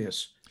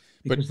nucleus,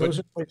 because those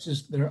are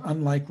places that are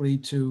unlikely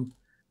to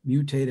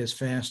mutate as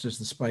fast as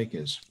the spike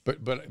is.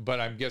 But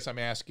I guess I'm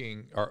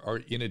asking,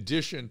 are in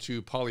addition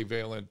to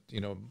polyvalent,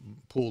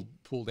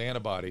 pooled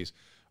antibodies,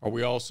 are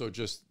we also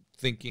just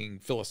thinking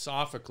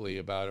philosophically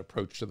about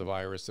approach to the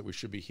virus, that we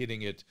should be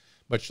hitting it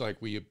much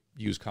like we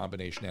use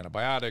combination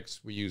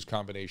antibiotics, we use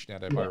combination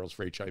antivirals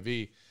for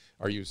HIV?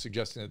 Are you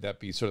suggesting that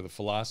be sort of the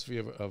philosophy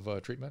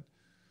of treatment?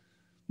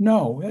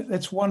 No,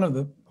 that's one of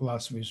the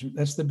philosophies.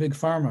 That's the big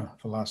pharma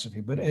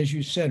philosophy. But as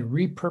you said,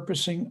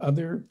 repurposing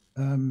other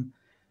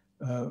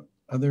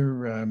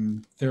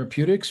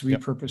therapeutics,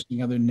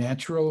 repurposing other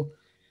natural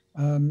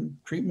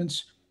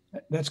treatments,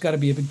 that's got to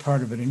be a big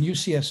part of it. And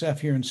UCSF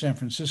here in San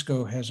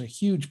Francisco has a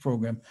huge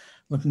program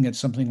looking at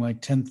something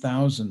like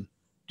 10,000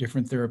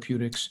 different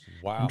therapeutics.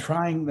 Wow. And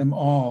trying them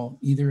all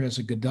either as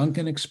a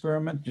Gedunken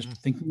experiment, just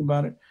thinking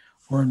about it,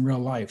 or in real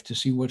life to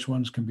see which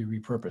ones can be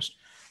repurposed.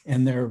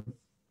 And they're,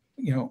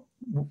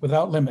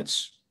 without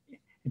limits.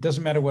 It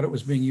doesn't matter what it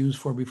was being used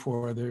for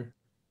before. They're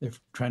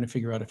trying to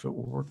figure out if it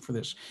will work for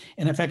this.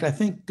 And in fact, I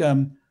think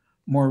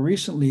more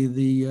recently,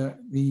 the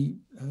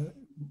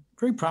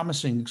very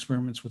promising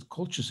experiments with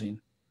colchicine,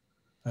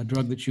 a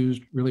drug that's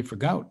used really for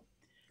gout,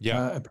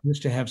 appears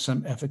to have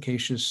some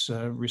efficacious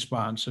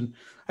response. And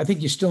I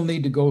think you still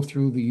need to go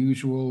through the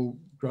usual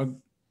drug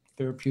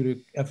therapeutic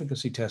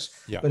efficacy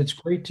tests, but it's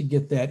great to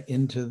get that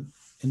into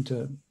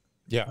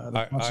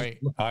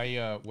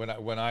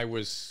when I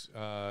was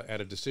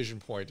at a decision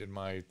point in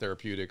my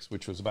therapeutics,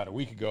 which was about a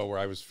week ago, where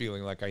I was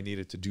feeling like I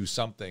needed to do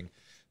something,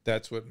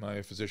 that's what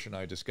my physician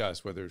and I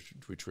discussed, whether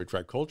we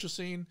try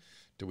colchicine,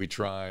 do we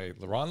try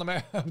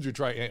leronlimab, do we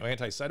try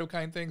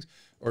anti-cytokine things,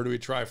 or do we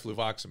try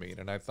fluvoxamine?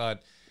 And I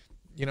thought,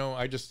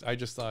 I just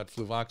thought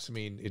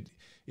fluvoxamine,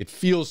 it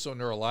feels so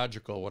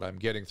neurological what I'm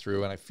getting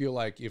through, and I feel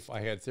like if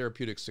I had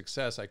therapeutic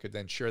success, I could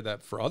then share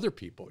that for other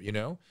people,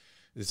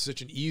 It's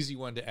such an easy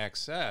one to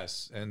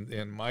access, and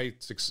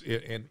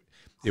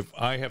if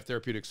I have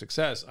therapeutic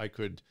success, I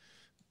could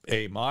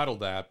A, model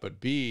that,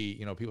 but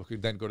B, people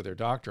could then go to their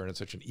doctor, and it's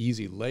such an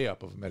easy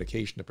layup of a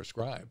medication to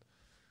prescribe.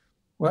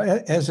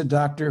 Well, as a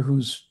doctor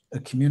who's a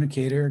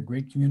communicator, a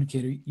great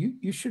communicator,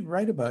 you should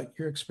write about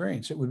your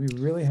experience. It would be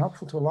really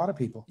helpful to a lot of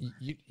people.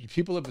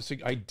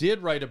 I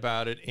did write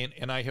about it,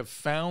 and I have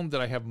found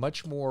that I have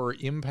much more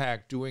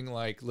impact doing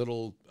like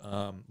little,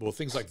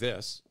 things like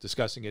this,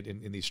 discussing it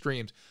in these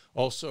streams.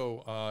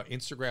 Also,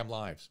 Instagram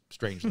Lives,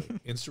 strangely.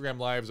 Instagram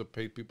Lives of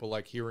people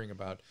like hearing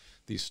about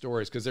these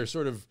stories, because they're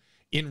sort of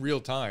in real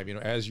time,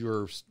 as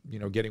you're,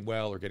 getting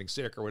well or getting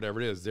sick or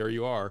whatever it is, there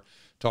you are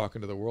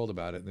talking to the world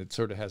about it. And it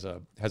sort of has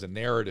a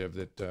narrative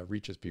that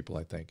reaches people,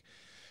 I think.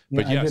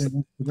 But yes,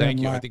 thank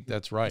you. I think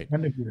that's right.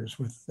 Friend of yours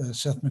with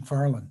Seth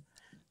MacFarlane,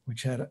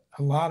 which had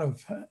a lot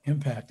of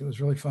impact. It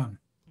was really fun.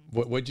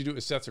 What'd you do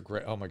with Seth's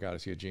great? Oh my God,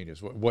 is he a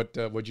genius?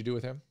 What'd you do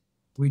with him?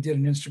 We did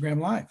an Instagram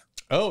Live.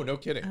 Oh, no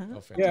kidding. Oh,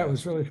 fantastic. Yeah, it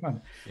was really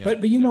fun. Yeah.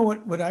 But you know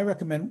what I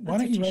recommend? Why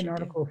don't you write an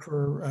article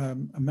for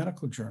a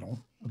medical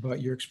journal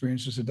about your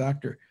experience as a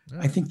doctor?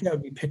 Right. I think that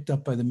would be picked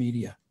up by the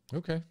media.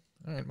 Okay.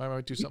 All right. I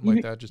might do something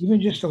like that.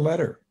 Even just a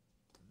letter.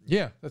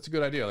 Yeah, that's a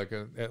good idea. Like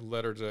a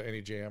letter to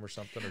any jam or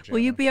something. Will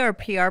you be our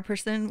PR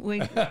person? We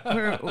need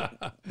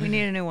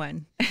a new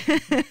one.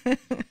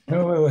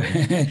 No,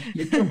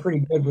 you're doing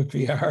pretty good with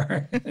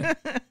PR.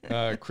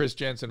 Chris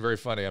Jensen, very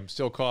funny. I'm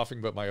still coughing,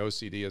 but my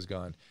OCD is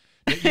gone.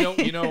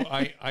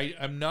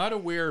 I'm not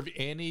aware of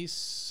any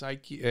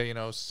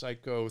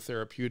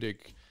psychotherapeutic.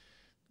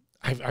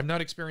 I've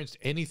not experienced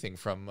anything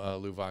from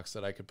Luvox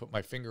that I could put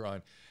my finger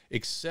on,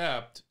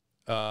 except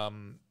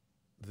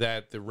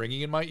that the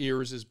ringing in my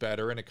ears is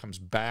better, and it comes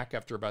back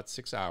after about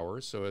 6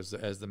 hours. So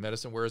as the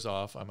medicine wears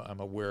off, I'm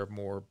aware of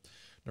more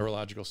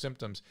neurological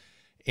symptoms,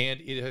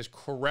 and it has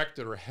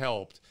corrected or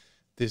helped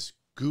this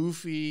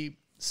goofy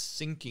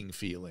sinking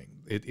feeling.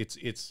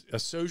 It's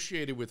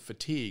associated with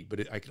fatigue,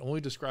 but I can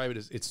only describe it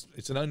as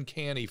it's an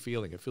uncanny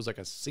feeling. It feels like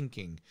a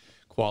sinking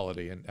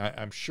quality, and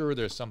I'm sure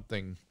there's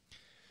something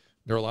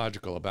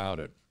neurological about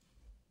it.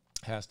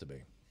 Has to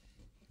be.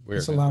 Weird.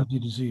 It's a lousy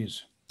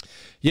disease.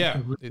 Yeah.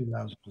 It's a really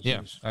lousy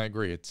disease. Yeah, I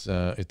agree. It's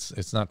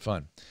not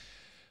fun.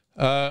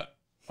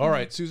 All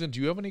right, Susan,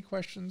 do you have any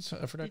questions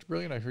for Dr.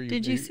 Brilliant? I hear you.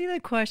 Did you see the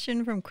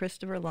question from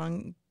Christopher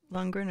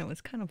Lundgren? It was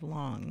kind of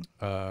long.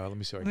 Let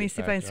me see. Let me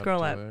see if I can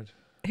scroll up.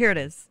 Here it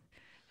is.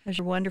 Has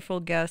your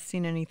wonderful guest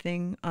seen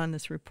anything on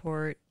this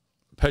report?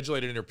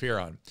 Pegylated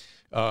interferon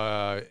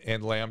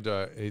and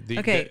lambda.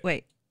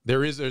 Wait.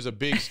 There's a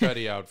big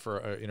study out for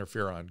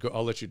interferon.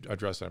 I'll let you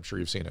address that. I'm sure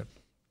you've seen it.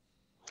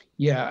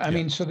 Yeah, I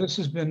mean, so this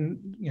has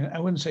been, I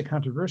wouldn't say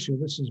controversial.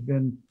 This has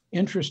been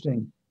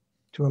interesting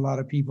to a lot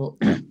of people.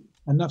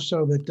 Enough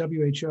so that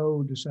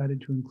WHO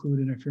decided to include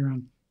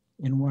interferon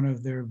in one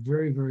of their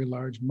very, very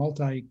large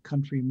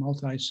multi-country,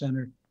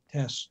 multi-center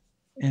tests.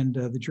 And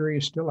the jury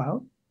is still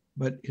out,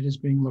 but it is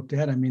being looked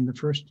at. I mean, the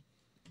first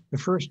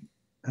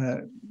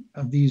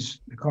of these,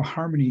 they call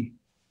Harmony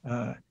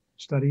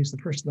studies, the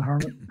first of the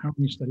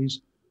Harmony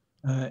studies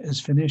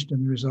is finished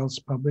and the results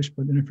published,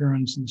 but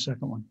interferon is in the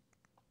second one.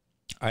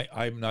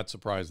 I'm not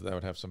surprised that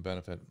would have some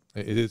benefit.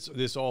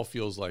 This all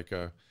feels like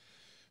a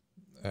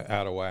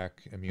out of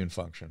whack immune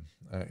function,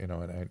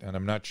 and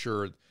I'm not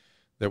sure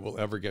that we'll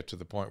ever get to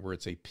the point where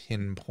it's a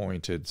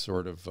pinpointed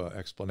sort of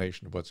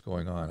explanation of what's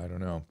going on. I don't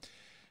know.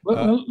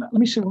 Well, let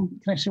me say, can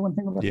I say one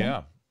thing about that?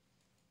 Yeah.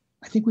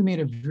 I think we made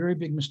a very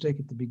big mistake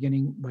at the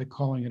beginning by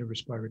calling it a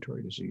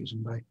respiratory disease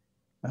and by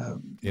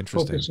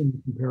focusing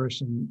the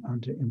comparison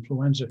onto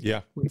influenza.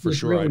 Yeah, for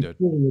sure really I did.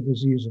 Really a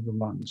disease of the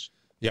lungs.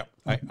 Yeah,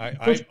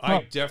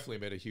 I definitely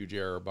made a huge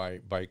error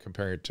by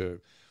comparing it to,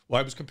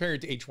 I was comparing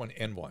it to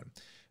H1N1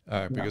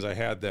 because I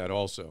had that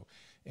also.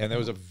 And that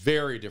was a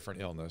very different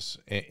illness.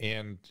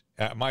 And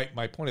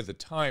my point at the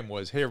time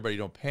was, hey, everybody,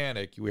 don't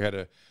panic. We had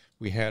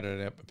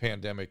a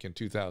pandemic in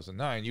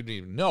 2009. You didn't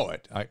even know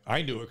it.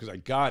 I knew it because I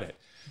got it,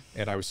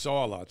 and I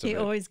saw lots of it. He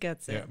always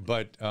gets it. Yeah,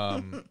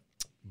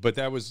 but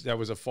that was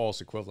a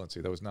false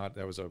equivalency.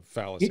 That was a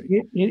fallacy.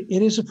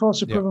 It is a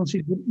false equivalency.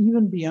 Yeah. But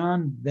even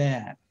beyond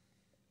that,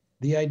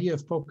 the idea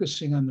of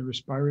focusing on the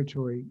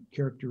respiratory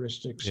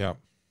characteristics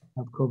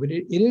of COVID,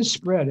 it is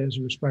spread as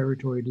a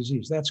respiratory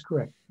disease. That's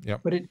correct. Yeah.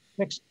 But it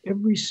affects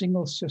every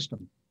single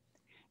system.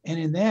 And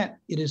in that,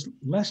 it is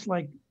less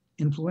like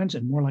influenza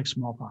and more like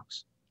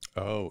smallpox.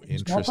 Oh,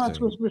 interesting.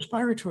 Smallpox was a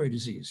respiratory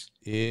disease.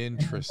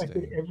 Interesting. And it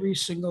affected every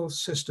single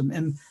system.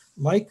 And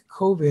like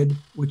COVID,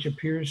 which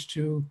appears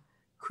to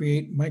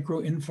create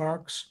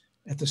microinfarcts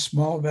at the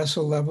small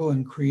vessel level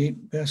and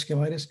create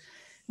vasculitis,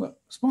 well,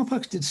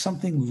 smallpox did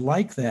something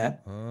like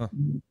that.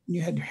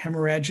 You had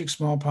hemorrhagic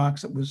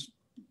smallpox that was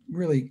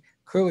really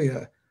clearly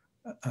a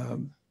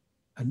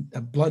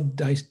blood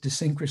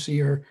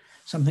dyssyncrasy or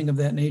something of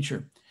that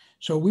nature.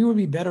 So we would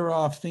be better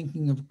off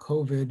thinking of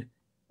COVID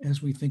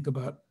as we think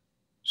about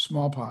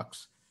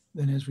smallpox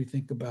than as we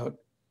think about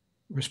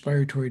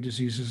respiratory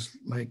diseases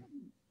like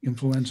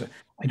influenza.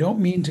 I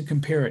don't mean to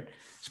compare it.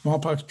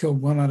 Smallpox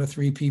killed 1 out of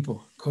 3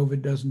 people.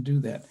 COVID doesn't do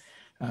that.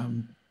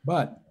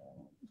 But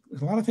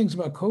there's a lot of things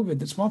about COVID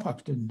that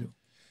smallpox didn't do.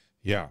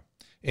 Yeah.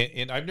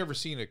 And I've never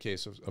seen a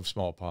case of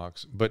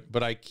smallpox,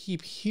 but I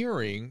keep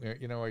hearing,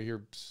 I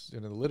hear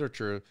in the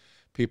literature,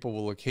 people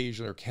will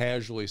occasionally or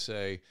casually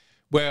say,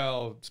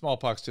 well,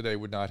 smallpox today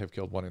would not have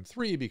killed 1 in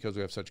 3 because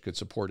we have such good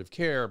supportive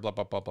care, blah,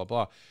 blah, blah, blah,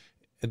 blah.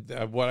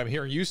 And what I'm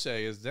hearing you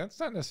say is that's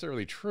not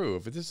necessarily true.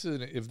 If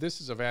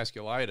this is a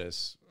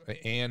vasculitis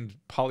and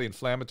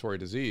polyinflammatory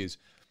disease,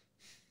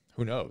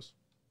 who knows?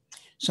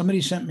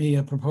 Somebody sent me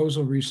a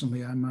proposal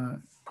recently.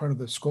 I'm part of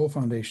the Skoll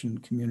Foundation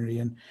community,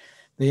 and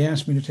they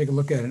asked me to take a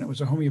look at it. And it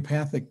was a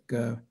homeopathic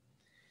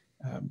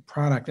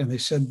product, and they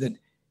said that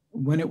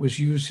when it was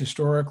used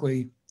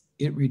historically,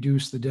 it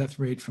reduced the death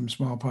rate from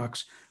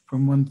smallpox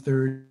from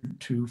 1/3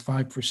 to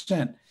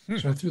 5%.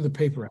 So I threw the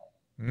paper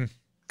out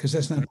because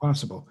that's not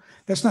possible.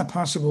 That's not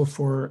possible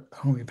for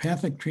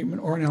homeopathic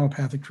treatment or an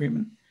allopathic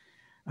treatment.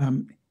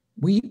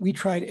 We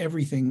tried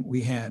everything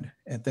we had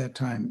at that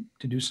time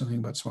to do something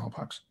about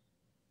smallpox,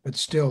 but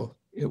still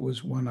it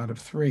was 1 out of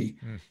 3.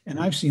 And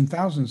I've seen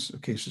thousands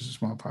of cases of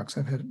smallpox.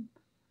 I've had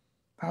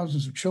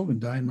thousands of children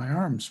die in my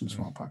arms from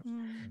smallpox.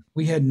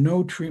 We had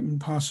no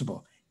treatment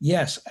possible.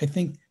 Yes, I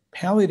think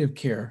palliative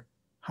care,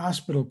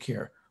 hospital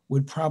care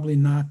would probably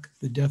knock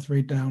the death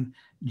rate down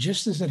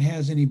just as it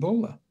has in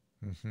Ebola.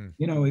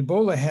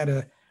 Ebola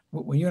had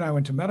when you and I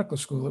went to medical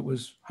school, it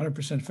was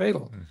 100%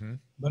 fatal.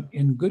 But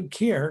in good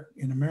care,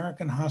 in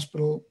American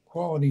hospital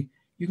quality,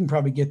 you can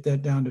probably get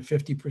that down to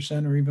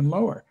 50% or even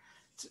lower.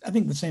 I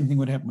think the same thing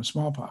would happen with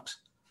smallpox,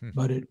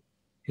 but it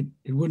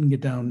wouldn't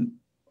get down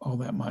all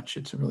that much.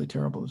 It's a really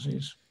terrible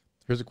disease.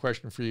 Here's a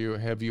question for you.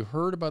 Have you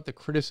heard about the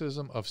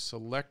criticism of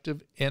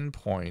selective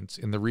endpoints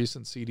in the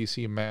recent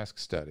CDC mask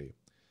study?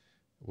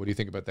 What do you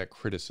think about that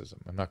criticism?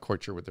 I'm not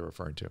quite sure what they're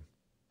referring to. Do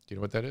you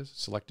know what that is?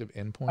 Selective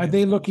endpoint? Are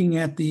they looking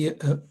at the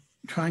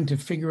trying to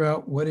figure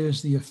out what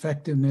is the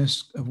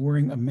effectiveness of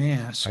wearing a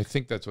mask? I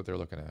think that's what they're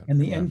looking at. And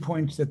the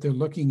endpoints that they're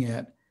looking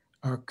at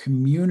are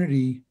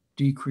community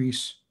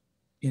decrease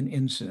in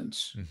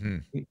incidence.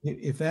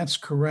 If that's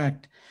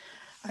correct,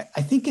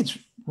 I think it's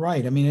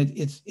right. I mean,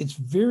 it's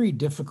very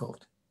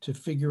difficult to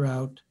figure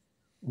out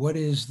what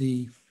is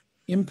the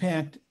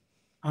impact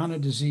on a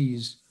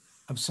disease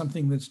of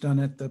something that's done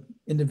at the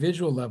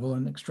individual level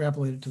and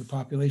extrapolated to the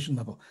population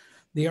level.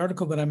 The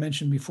article that I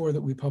mentioned before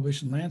that we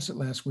published in Lancet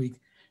last week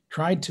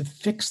tried to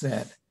fix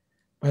that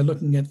by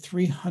looking at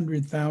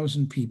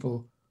 300,000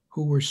 people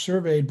who were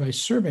surveyed by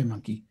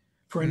SurveyMonkey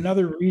for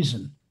another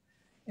reason,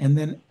 and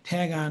then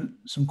tag on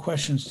some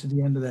questions to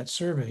the end of that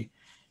survey.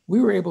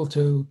 We were able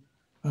to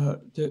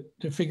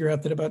figure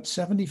out that about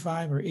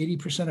 75 or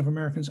 80% of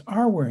Americans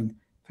are wearing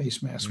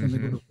face masks when they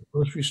go to the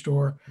grocery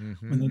store,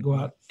 when they go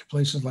out to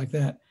places like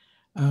that.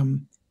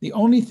 The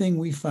only thing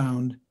we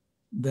found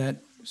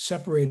that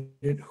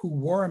separated who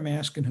wore a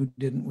mask and who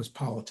didn't was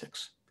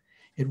politics.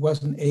 It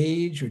wasn't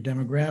age or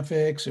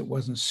demographics, it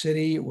wasn't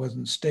city, it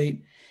wasn't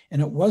state,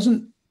 and it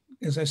wasn't,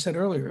 as I said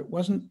earlier, it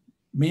wasn't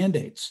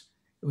mandates.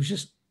 It was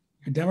just,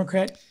 you're a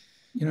Democrat,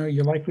 you know,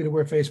 you're likely to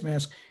wear a face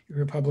mask. You're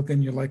a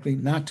Republican, you're likely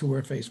not to wear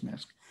a face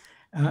mask.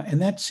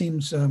 And that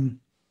seems,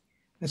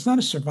 that's not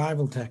a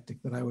survival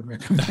tactic that I would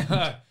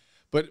recommend.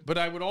 But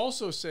I would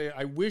also say,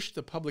 I wish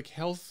the public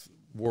health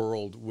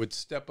world would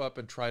step up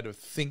and try to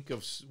think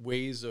of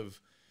ways of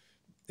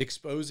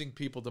exposing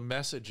people to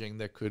messaging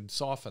that could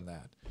soften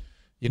that.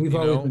 We've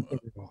always been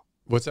terrible.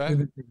 What's that?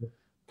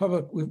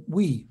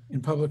 We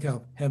in public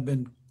health have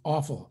been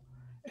awful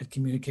at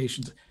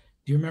communications.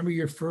 Do you remember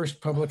your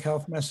first public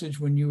health message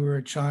when you were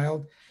a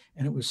child,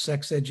 and it was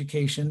sex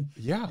education?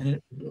 Yeah.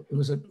 And it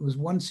was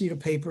one sheet of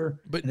paper,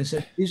 and it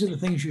said, these are the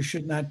things you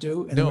should not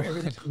do, and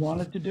everything you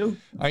wanted to do.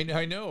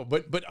 I know,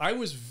 but I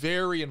was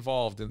very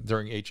involved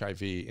during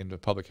HIV into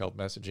public health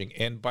messaging,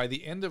 and by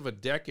the end of a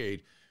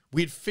decade,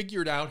 we'd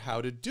figured out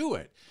how to do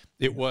it.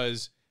 It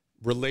was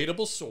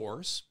relatable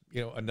source,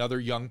 you know, another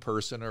young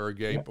person or a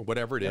gay, or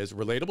whatever it is,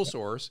 relatable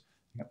source,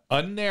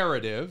 a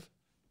narrative,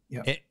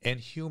 and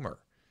humor.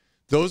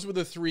 Those were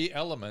the three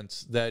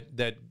elements that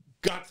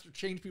got to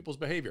change people's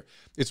behavior.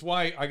 It's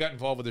why I got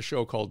involved with a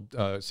show called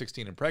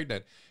 16 and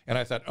Pregnant, and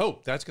I thought, oh,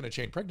 that's going to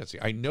change pregnancy.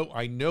 I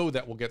know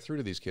that will get through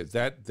to these kids.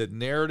 That the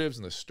narratives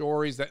and the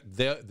stories, that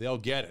they'll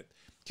get it.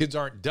 Kids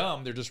aren't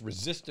dumb; they're just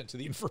resistant to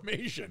the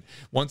information.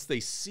 Once they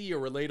see a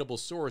relatable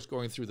source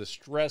going through the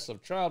stress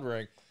of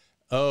childbearing,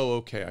 oh,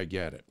 okay, I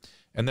get it.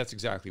 And that's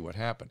exactly what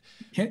happened.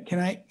 Can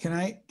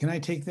I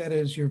take that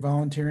as you're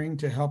volunteering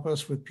to help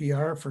us with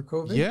PR for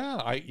COVID?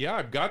 Yeah,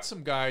 I've got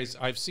some guys.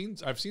 I've seen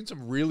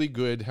some really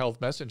good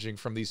health messaging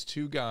from these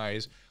two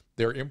guys.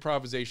 They're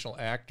improvisational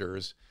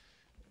actors.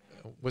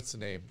 What's the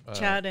name?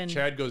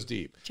 Chad Goes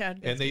Deep.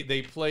 And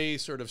they play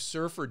sort of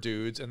surfer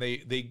dudes, and they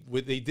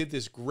did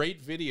this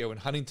great video in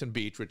Huntington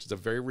Beach, which is a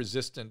very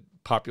resistant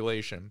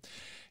population.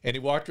 And he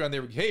walked around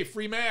there, hey,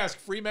 free mask,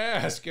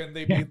 and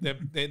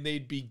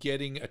they'd be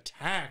getting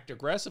attacked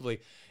aggressively.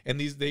 And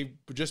they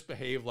just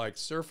behave like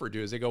surfer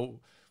dudes. They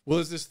go, well,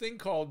 there's this thing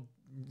called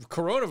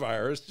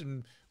coronavirus,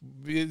 and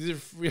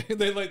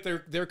they like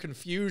their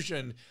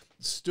confusion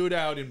stood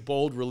out in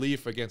bold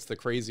relief against the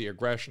crazy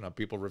aggression of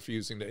people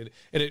refusing to,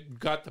 and it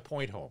got the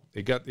point home.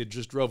 It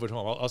just drove it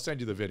home. I'll send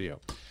you the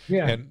video.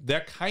 Yeah. And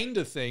that kind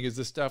of thing is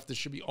the stuff that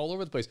should be all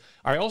over the place.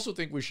 I also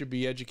think we should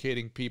be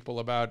educating people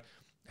about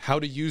how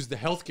to use the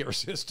healthcare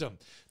system.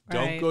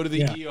 Don't go to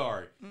the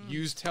ER.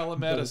 Use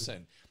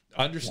telemedicine.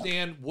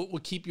 Understand what will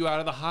keep you out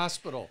of the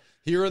hospital.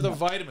 Here are the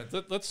vitamins.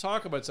 Let's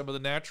talk about some of the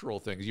natural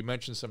things. You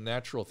mentioned some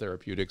natural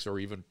therapeutics or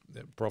even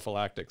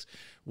prophylactics.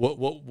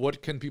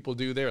 What can people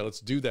do there? Let's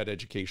do that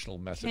educational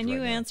message. Can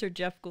you answer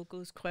Jeff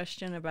Gulku's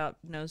question about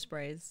nose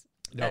sprays?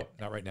 No,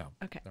 not right now.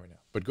 Okay. Not right now.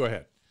 But go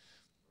ahead.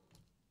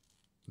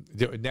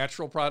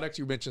 Natural products.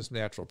 You mentioned some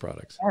natural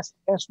products.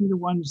 Ask me the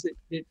ones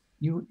that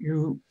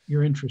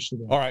you're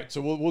interested in. All right. So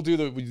we'll do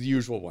the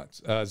usual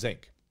ones.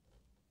 Zinc.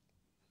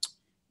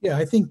 Yeah,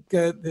 I think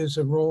there's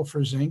a role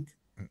for zinc.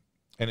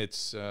 And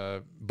it's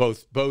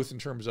both in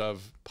terms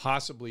of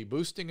possibly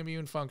boosting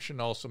immune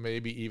function, also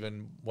maybe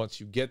even once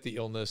you get the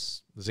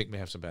illness, the zinc may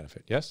have some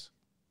benefit. Yes?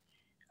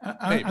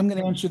 I'm going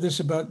to answer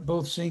this about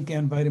both zinc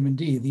and vitamin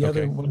D. The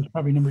other one is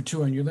probably number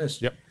 2 on your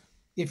list. Yep.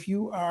 If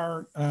you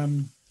are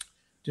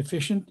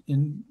deficient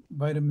in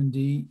vitamin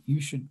D,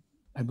 you should,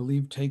 I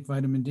believe, take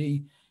vitamin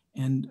D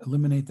and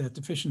eliminate that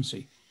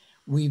deficiency.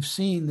 We've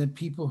seen that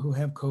people who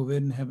have COVID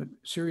and have a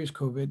serious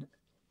COVID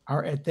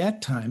are at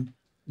that time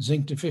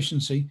zinc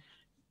deficiency.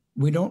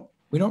 We don't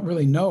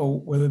really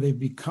know whether they've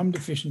become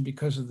deficient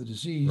because of the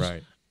disease,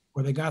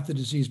 or they got the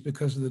disease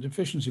because of the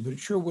deficiency, but it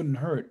sure wouldn't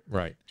hurt.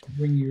 Right. To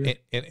bring your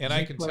and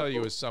I can tell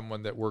you, as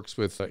someone that works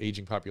with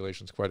aging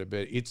populations quite a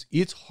bit,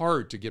 it's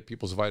hard to get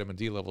people's vitamin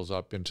D levels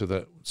up into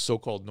the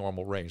so-called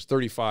normal range.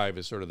 35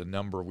 is sort of the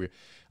number.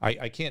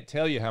 I can't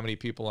tell you how many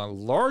people on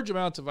large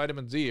amounts of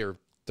vitamin D are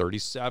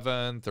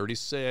 37,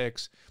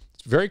 36.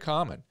 It's very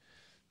common.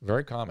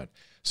 Very common.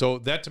 So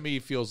that to me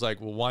feels like,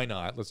 well, why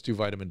not? Let's do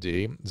vitamin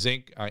D.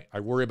 Zinc, I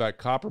worry about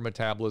copper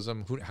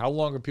metabolism. How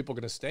long are people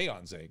going to stay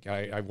on zinc?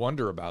 I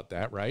wonder about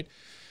that, right?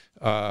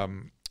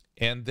 And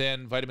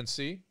then vitamin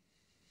C?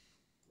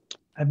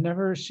 I've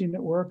never seen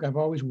it work. I've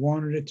always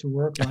wanted it to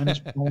work. Linus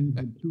Pauling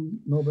had 2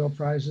 Nobel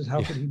Prizes.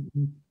 How could he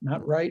be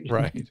not right?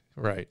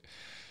 Right.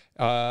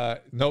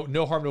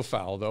 No harm, no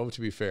foul, though,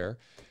 to be fair.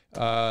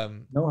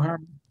 No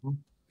harm.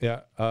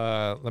 Yeah.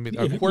 Let me.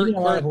 Eat a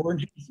lot of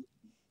oranges.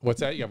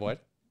 What's that? Yeah.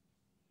 What?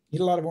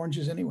 Eat a lot of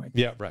oranges anyway.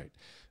 Yeah. Right.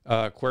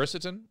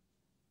 Quercetin.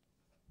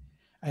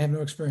 I have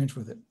no experience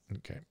with it.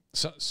 Okay.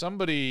 So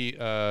somebody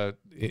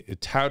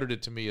it touted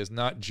it to me as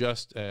not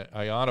just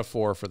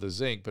ionophore for the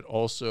zinc, but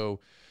also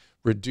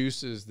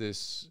reduces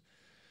this.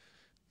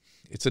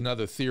 It's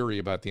another theory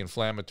about the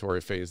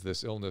inflammatory phase of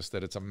this illness,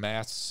 that it's a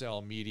mast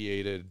cell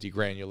mediated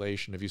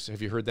degranulation.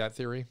 Have you heard that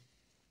theory?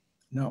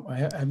 No, I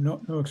have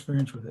no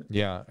experience with it.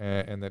 Yeah,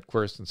 and that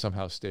quercetin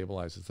somehow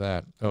stabilizes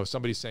that. Oh,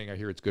 somebody's saying I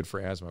hear it's good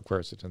for asthma,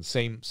 quercetin.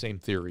 Same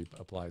theory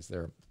applies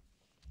there.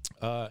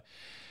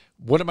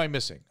 What am I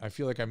missing? I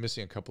feel like I'm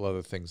missing a couple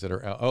other things that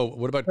are. Oh,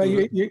 what about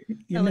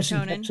you're missing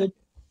pepsid?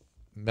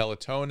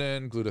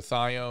 Melatonin,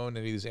 glutathione, any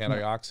of these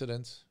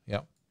antioxidants?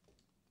 Yeah.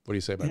 What do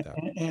you say about that?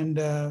 And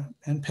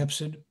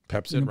pepsid.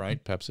 Pepsid,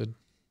 right? Pepsid.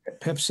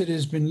 Pepsid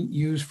has been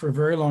used for a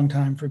very long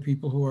time for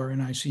people who are in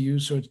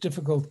ICU, so it's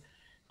difficult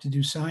to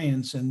do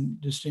science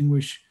and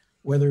distinguish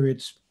whether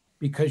it's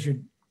because you're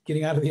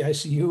getting out of the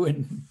ICU,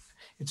 and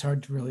it's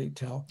hard to really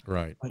tell.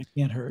 Right. But it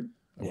can't hurt.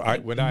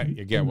 When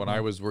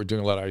I was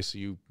doing a lot of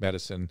ICU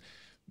medicine,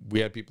 we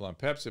had people on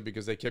Pepsid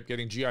because they kept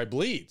getting GI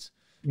bleeds.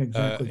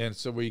 Exactly. And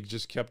so we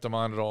just kept them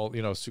on it all.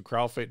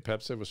 Sucralfate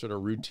Pepsid was sort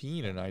of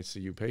routine in an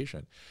ICU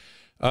patient.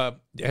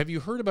 Have you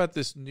heard about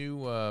this new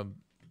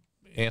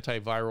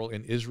antiviral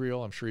in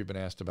Israel? I'm sure you've been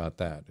asked about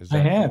that. I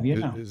have,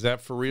 yeah. Is that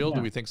for real? Yeah.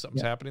 Do we think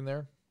something's happening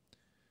there?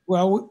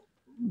 Well,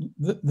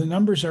 the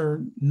numbers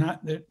are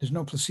not, there's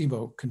no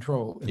placebo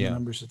control in the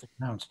numbers that they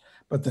announce,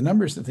 but the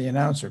numbers that they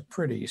announce are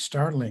pretty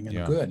startling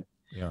and good.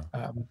 Yeah.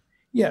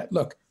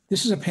 Look,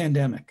 this is a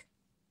pandemic.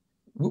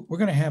 We're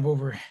going to have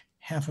over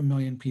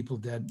 500,000 people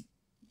dead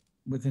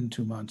within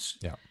 2 months.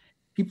 Yeah.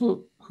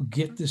 People who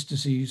get this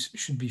disease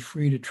should be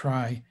free to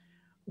try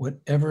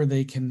whatever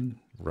they can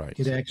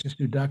get access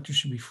to. Doctors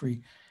should be free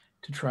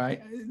to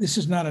try. This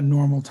is not a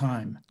normal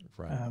time.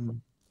 Right.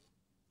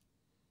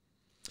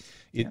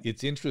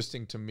 It's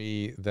interesting to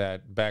me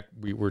that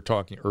we were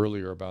talking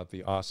earlier about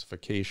the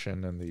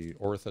ossification and the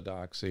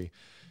orthodoxy.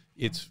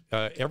 It's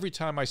every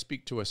time I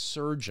speak to a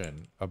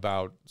surgeon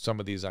about some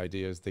of these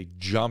ideas, they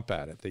jump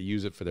at it. They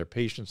use it for their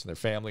patients and their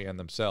family and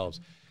themselves.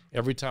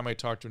 Every time I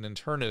talk to an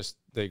internist,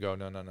 they go,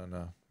 no,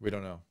 we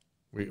don't know.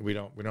 We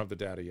don't have the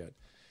data yet.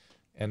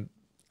 And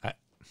I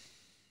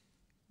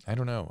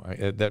don't know.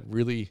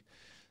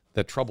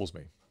 That troubles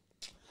me.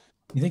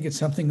 You think it's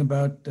something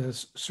about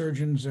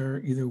surgeons are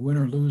either win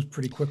or lose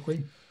pretty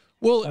quickly?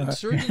 Well,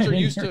 surgeons are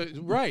used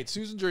to, right.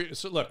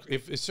 So look,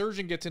 if a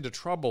surgeon gets into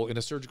trouble in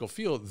a surgical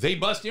field, they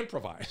must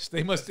improvise.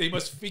 They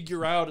must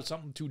figure out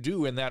something to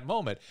do in that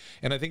moment.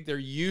 And I think they're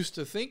used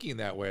to thinking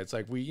that way. It's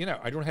like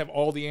I don't have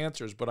all the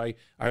answers, but I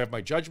have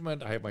my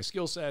judgment, I have my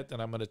skill set,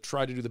 and I'm going to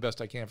try to do the best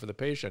I can for the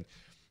patient.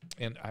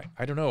 And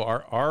I don't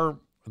know,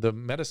 the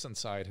medicine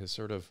side has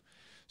sort of,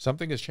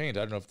 something has changed.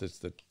 I don't know if it's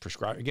the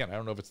I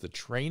don't know if it's the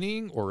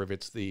training or if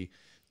it's the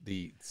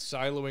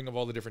siloing of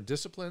all the different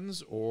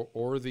disciplines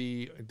or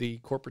the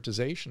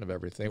corporatization of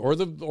everything or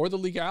the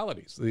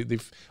legalities,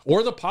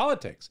 or the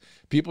politics.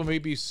 People may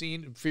be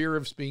fear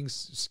of being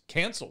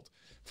canceled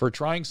for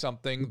trying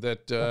something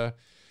that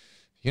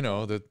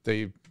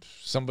that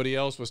somebody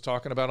else was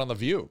talking about on The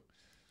View.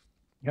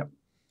 Yep.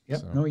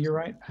 So, no, you're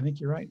right. I think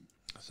you're right.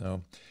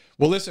 So,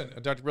 well, listen,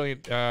 Dr.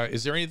 Brilliant,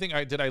 is there anything,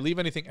 did I leave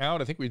anything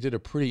out? I think we did a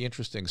pretty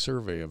interesting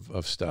survey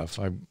of stuff.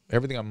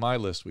 Everything on my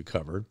list we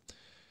covered.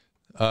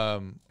 I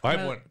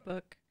want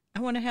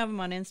to have him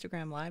on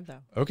Instagram Live,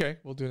 though. Okay,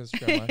 we'll do an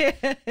Instagram Live.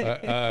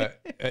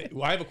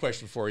 Well, I have a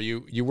question for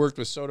you. You worked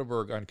with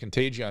Soderbergh on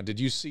Contagion. Did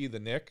you see the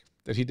Nick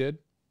that he did?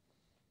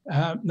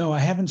 No, I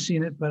haven't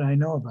seen it, but I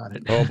know about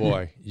it. Oh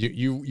boy,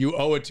 you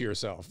owe it to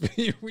yourself.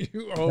 you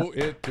owe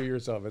it to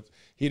yourself.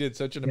 He did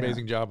such an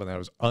amazing job on that. It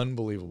was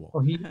unbelievable.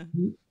 Well, he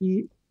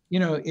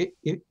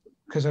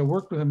because I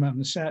worked with him on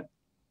the set.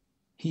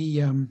 He's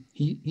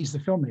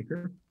the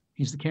filmmaker.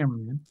 He's the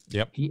cameraman.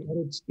 Yep. He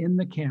edits in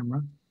the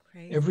camera.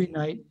 Crazy. Every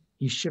night.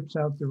 He ships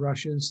out the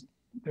rushes.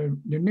 They're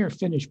near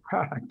finished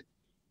product.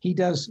 He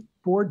does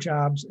 4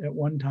 jobs at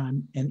one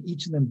time, and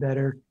each of them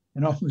better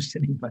than almost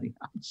anybody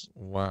else.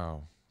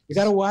 Wow. You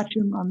got to watch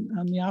him on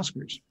the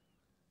Oscars.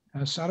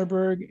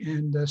 Soderbergh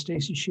and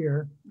Stacey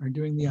Sher are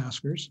doing the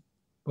Oscars,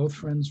 both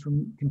friends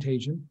from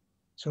Contagion.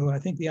 So I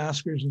think the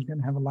Oscars is going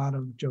to have a lot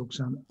of jokes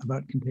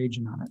about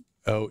Contagion on it.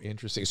 Oh,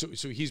 interesting.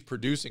 So he's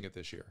producing it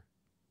this year.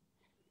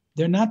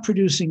 They're not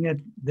producing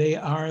it. They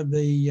are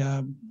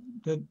the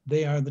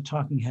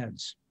talking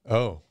heads.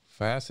 Oh,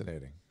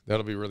 fascinating.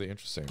 That'll be really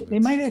interesting. They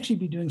might actually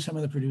be doing some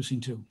of the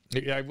producing too.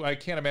 Yeah, I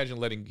can't imagine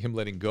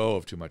letting go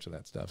of too much of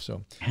that stuff.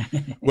 So,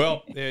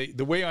 well,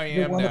 the way I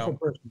am now,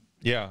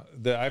 I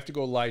have to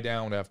go lie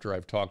down after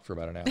I've talked for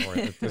about an hour.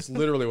 That's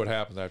literally what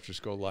happens. I have to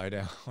just go lie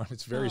down.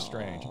 It's very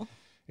strange.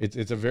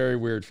 It's a very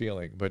weird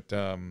feeling, but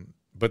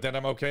then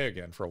I'm okay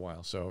again for a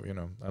while. So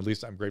at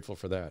least I'm grateful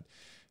for that.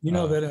 You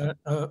know that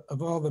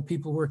of all the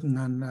people working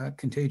on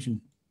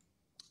Contagion,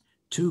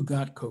 2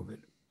 got COVID.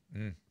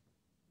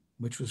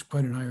 which was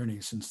quite an irony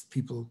since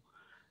people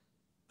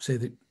say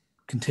that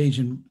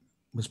contagion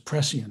was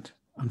prescient.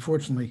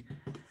 Unfortunately,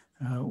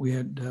 we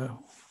had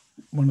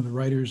one of the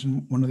writers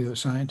and one of the other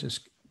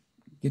scientists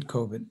get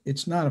COVID.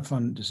 It's not a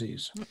fun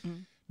disease.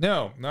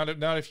 No, not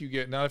if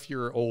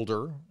you're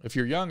older. If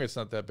you're young, it's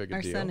not that big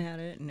a deal. Our son had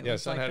it. And it yeah,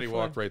 was son like had it. He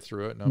walked right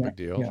through it. No big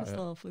deal. Yeah. It's a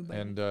little flu bite.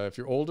 And if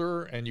you're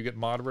older and you get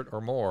moderate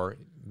or more,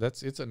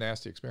 it's a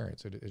nasty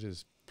experience. It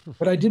is.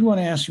 But I did want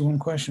to ask you one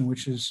question,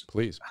 which is,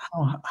 Please.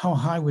 How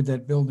high would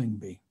that building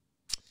be?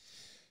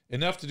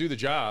 Enough to do the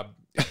job.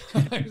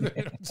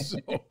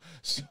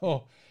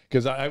 so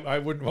because I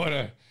wouldn't want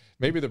to.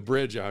 Maybe the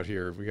bridge out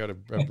here. If we got a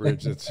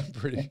bridge that's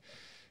pretty.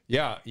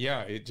 Yeah.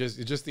 It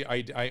just the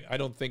I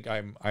don't think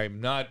I'm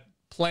not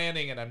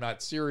planning and I'm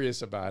not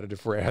serious about it.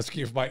 If we're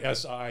asking if my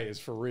SI is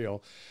for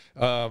real,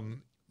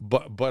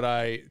 but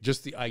I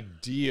just the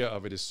idea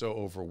of it is so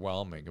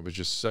overwhelming. It was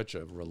just such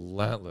a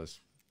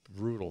relentless,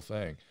 brutal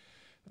thing.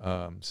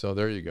 So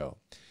there you go.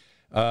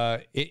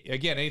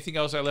 Again, anything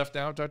else I left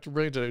out, Dr.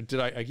 Brilliant? Did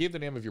I gave the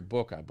name of your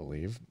book, I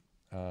believe.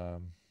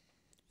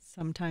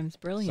 Sometimes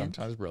Brilliant.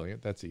 Sometimes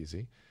Brilliant. That's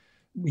easy.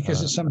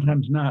 Because it's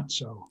sometimes not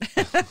so.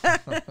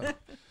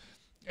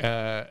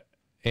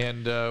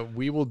 And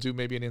we will do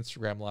maybe an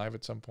Instagram Live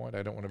at some point.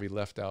 I don't want to be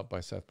left out by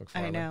Seth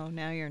MacFarlane. I know.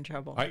 Now you're in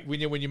trouble. When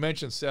you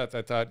mentioned Seth,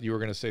 I thought you were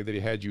going to say that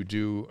he had you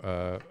do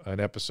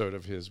an episode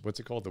of his, what's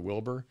it called? The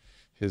Wilbur?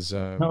 His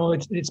No,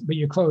 but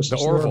you're close. The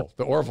Orville.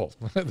 The Orville.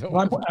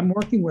 Well, I'm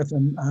working with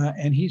him,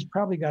 and he's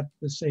probably got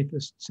the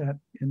safest set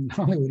in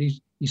Hollywood.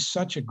 He's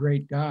such a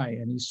great guy,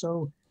 and he's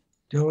so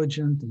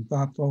diligent and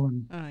thoughtful.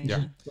 And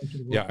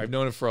yeah, I've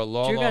known him for a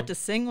long. You got to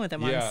sing with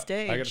him on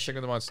stage. I got to sing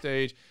with him on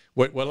stage.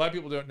 What a lot of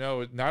people don't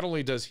know, not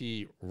only does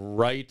he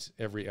write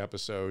every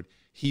episode,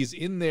 he's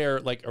in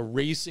there like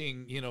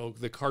erasing,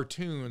 the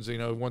cartoons,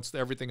 once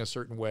everything a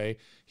certain way.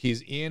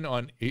 He's in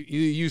on,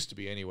 he used to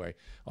be anyway,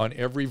 on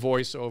every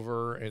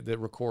voiceover and the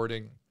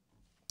recording,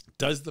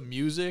 does the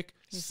music,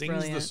 sings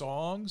brilliant. The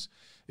songs.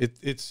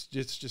 It's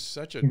just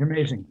such a He's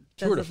amazing.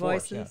 tour de the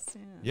force. Voices.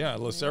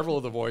 Yeah, several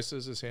of the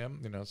voices is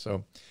him,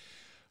 so.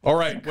 All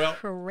right, well.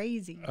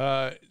 Crazy.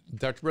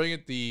 Dr.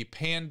 Brilliant, the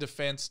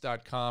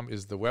pandefense.com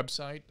is the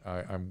website.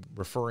 I'm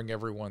referring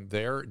everyone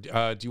there. Do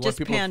you want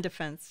people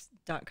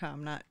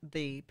pandefense.com, not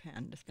the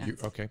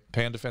Pandefense. Okay,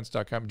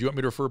 pandefense.com. Do you want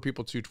me to refer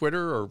people to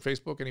Twitter or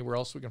Facebook, anywhere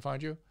else we can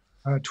find you?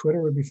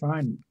 Twitter would be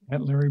fine,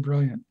 at Larry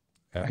Brilliant.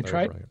 I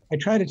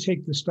try to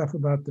take the stuff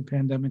about the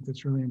pandemic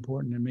that's really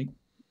important and make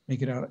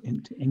it out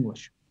into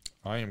English.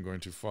 I am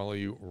going to follow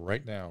you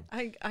right now.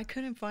 I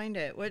couldn't find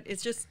it.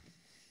 It's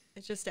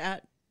just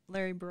at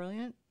Larry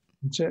Brilliant.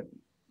 That's it.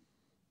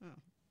 Oh.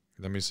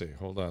 Let me see.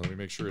 Hold on. Let me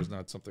make sure it's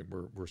not something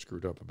we're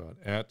screwed up about.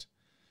 At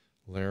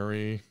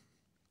Larry,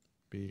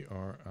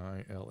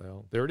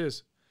 BRILL. There it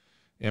is.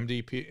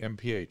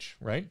 MPH,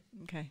 right?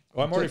 Okay.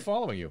 Oh, I'm already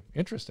following you.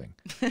 Interesting.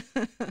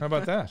 How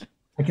about that?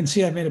 I can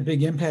see I've made a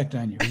big impact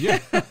on you. Yeah.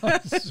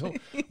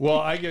 Well,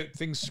 I get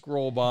things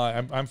scroll by.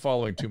 I'm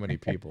following too many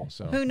people.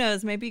 So who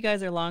knows? Maybe you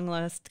guys are long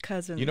lost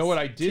cousins. You know what?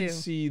 I did too.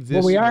 See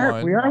this.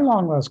 Well, we are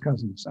long lost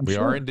cousins. We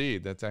are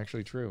indeed. That's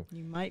actually true.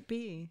 You might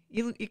be.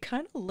 You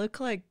kind of look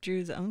like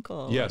Drew's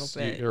uncle. Yes, a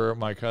little bit. You're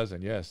my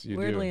cousin. Yes, you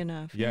Weirdly do.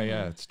 enough.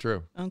 Yeah, it's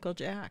true. Uncle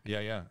Jack.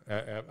 Yeah.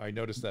 I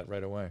noticed that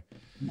right away.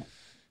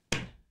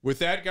 With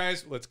that,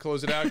 guys, let's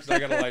close it out because I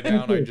got to lie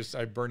down.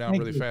 I burn out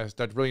really fast.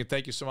 Dr. Brilliant,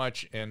 thank you so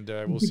much, and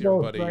we'll see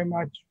everybody very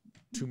much.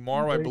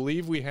 Tomorrow. I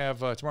believe we have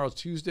tomorrow's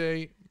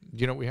Tuesday. Do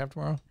you know what we have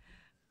tomorrow?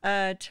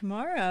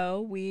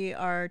 Tomorrow we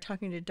are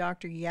talking to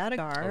Dr.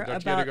 Yadigar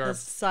about the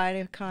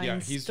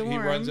cytokine storm. He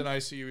runs an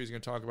ICU. He's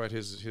going to talk about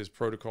his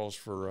protocols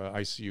for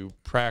ICU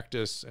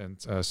practice and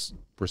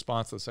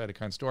response to the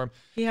cytokine storm.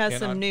 He has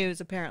some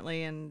news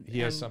apparently, and he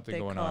has something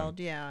going on.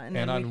 Yeah,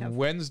 and on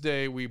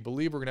Wednesday we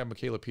believe we're going to have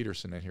Michaela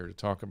Peterson in here to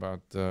talk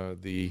about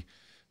the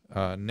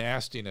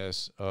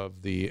nastiness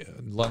of the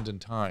London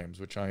Times,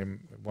 which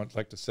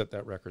like to set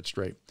that record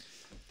straight.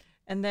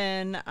 And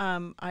then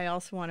I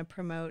also want to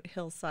promote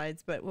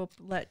Hillsides, but we'll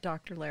let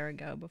Dr. Larry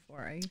go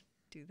before I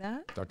do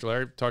that. Dr.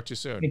 Larry, talk to you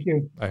soon. Thank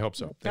you. I hope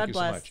so. Thank you so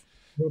much.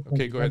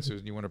 Okay, go ahead,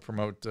 Susan. You want to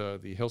promote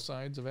the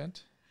Hillsides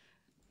event?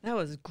 That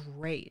was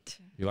great.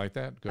 You like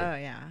that? Good. Oh,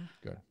 yeah.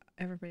 Good.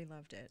 Everybody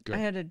loved it. Good. I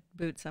had to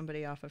boot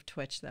somebody off of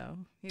Twitch, though.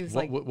 He was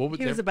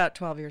he was about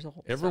 12 years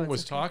old. Everyone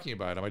was talking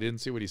about him. I didn't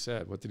see what he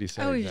said. What did he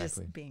say exactly? Exactly? He's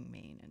just being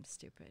mean and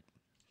stupid.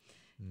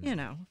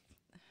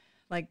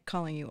 Like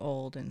calling you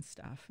old and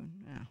stuff.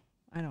 No.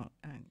 I don't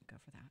go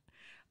for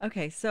that.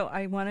 Okay, so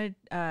I want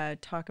to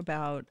talk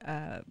about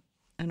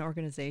an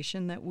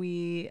organization that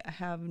we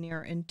have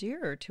near and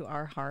dear to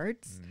our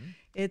hearts. Mm-hmm.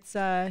 It's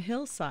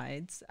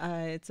Hillsides.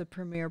 It's a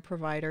premier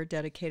provider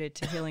dedicated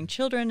to healing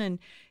children and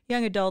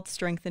young adults,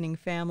 strengthening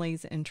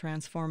families, and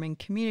transforming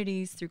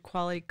communities through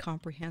quality,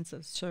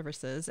 comprehensive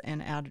services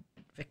and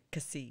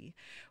advocacy.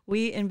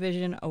 We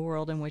envision a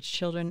world in which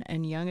children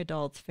and young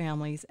adults,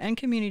 families, and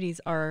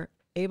communities are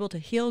able to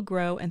heal,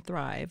 grow, and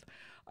thrive.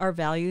 Our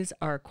values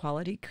are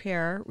quality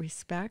care,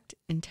 respect,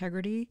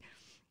 integrity,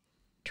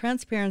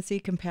 transparency,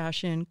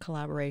 compassion,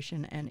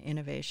 collaboration, and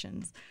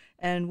innovations.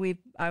 And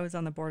I was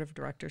on the board of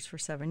directors for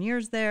 7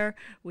 years there.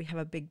 We have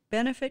a big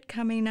benefit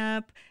coming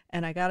up,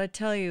 and I got to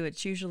tell you,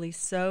 it's usually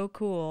so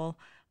cool.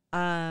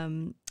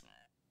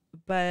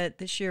 But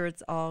this year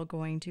it's all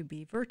going to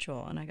be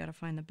virtual, and I got to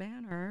find the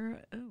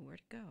banner. Oh, where'd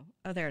it go?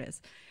 Oh, there it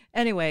is.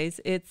 Anyways,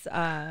 it's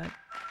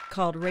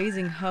called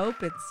Raising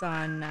Hope. It's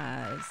on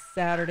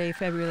Saturday,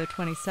 February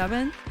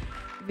 27th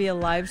via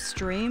live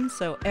stream,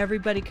 so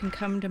everybody can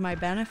come to my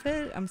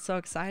benefit. I'm so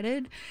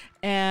excited.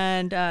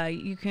 And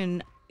you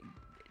can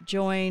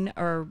join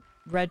or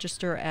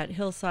register at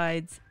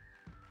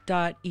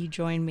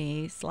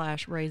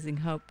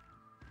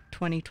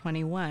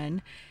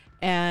hillsides.ejoinme/raisinghope2021.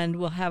 And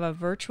we'll have a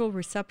virtual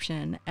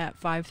reception at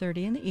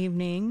 5:30 in the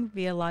evening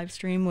via live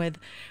stream with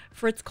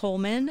Fritz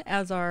Coleman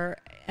as our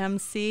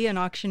MC and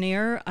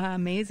auctioneer.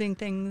 Amazing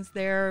things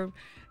there.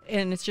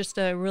 And it's just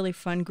a really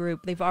fun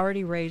group. They've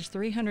already raised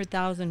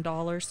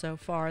 $300,000 so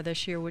far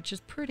this year, which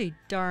is pretty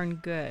darn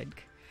good.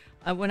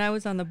 When I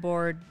was on the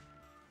board,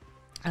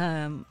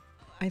 I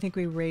think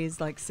we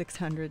raised like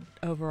 600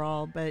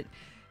 overall. But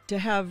to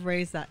have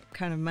raised that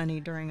kind of money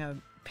during a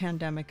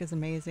pandemic is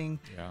amazing.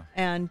 Yeah.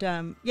 And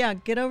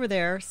get over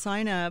there,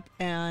 sign up,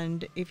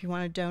 and if you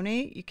want to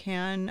donate, you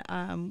can.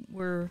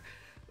 We're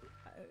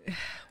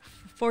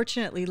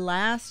fortunately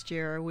last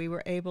year we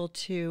were able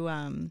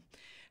to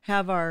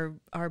have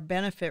our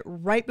benefit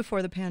right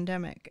before the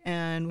pandemic,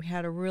 and we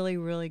had a really,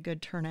 really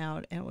good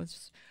turnout, and it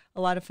was a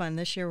lot of fun.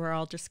 This year we're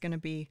all just going to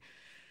be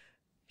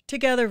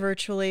together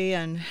virtually,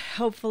 and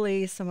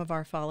hopefully some of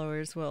our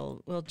followers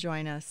will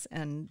join us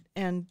and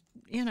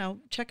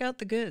check out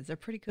the goods. They're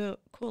pretty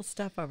cool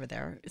stuff over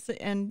there.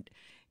 And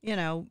I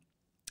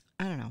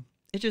don't know.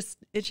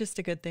 It's just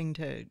a good thing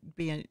to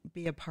be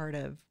a part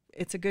of.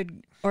 It's a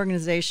good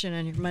organization,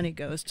 and your money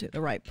goes to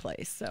the right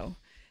place. So,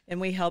 and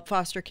we help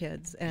foster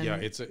kids and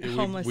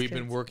homeless we've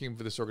kids. been working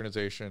for this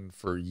organization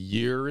for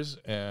years,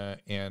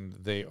 and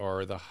they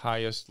are the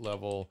highest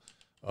level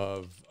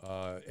of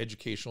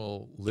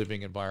educational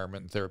living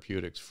environment and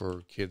therapeutics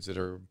for kids that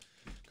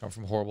come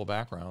from horrible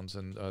backgrounds,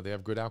 and they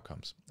have good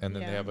outcomes. And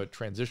then they have a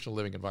transitional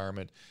living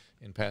environment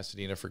in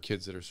Pasadena for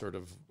kids that are sort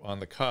of on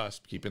the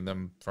cusp, keeping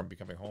them from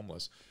becoming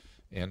homeless.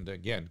 And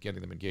again, getting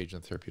them engaged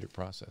in the therapeutic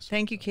process.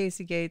 Thank you,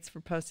 Casey Gates, for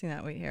posting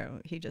that.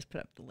 He just put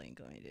up the link.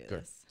 Let me do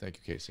Good. this. Thank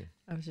you, Casey.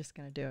 I was just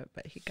going to do it,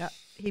 but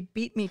he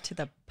beat me to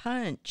the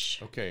punch.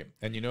 Okay,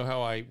 and you know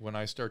how when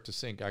I start to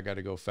sink, I got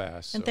to go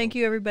fast. And thank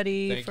you,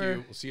 everybody. Thank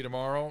you. We'll see you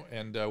tomorrow,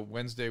 and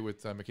Wednesday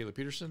with Michaela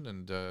Peterson,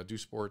 and do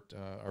support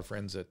our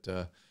friends at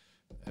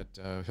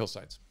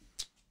Hillsides.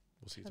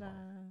 We'll see you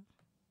tomorrow.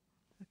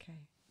 Okay,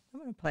 I'm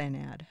going to play an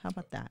ad. How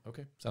about that?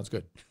 Okay, sounds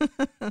good.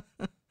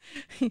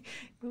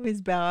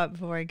 Always bow out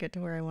before I get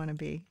to where I want to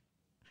be.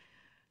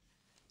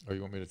 Oh,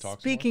 you want me to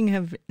talk? Speaking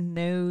of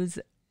nose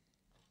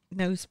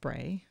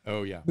spray.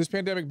 Oh, yeah. This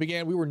pandemic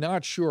began. We were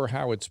not sure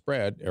how it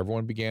spread.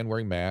 Everyone began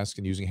wearing masks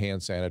and using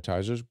hand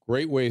sanitizers.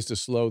 Great ways to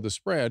slow the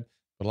spread,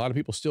 but a lot of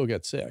people still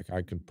get sick.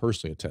 I can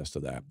personally attest to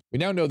that. We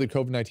now know that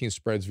COVID-19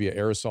 spreads via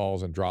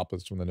aerosols and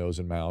droplets from the nose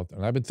and mouth,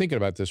 and I've been thinking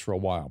about this for a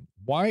while.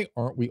 Why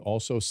aren't we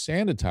also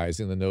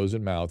sanitizing the nose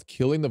and mouth,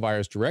 killing the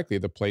virus directly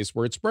at the place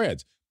where it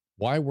spreads?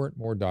 Why weren't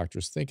more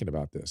doctors thinking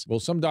about this? Well,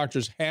 some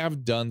doctors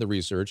have done the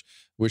research.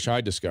 Wish I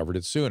discovered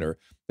it sooner.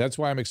 That's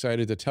why I'm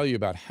excited to tell you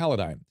about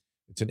Halidine.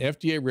 It's an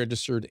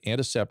FDA-registered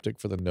antiseptic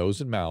for the nose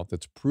and mouth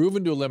that's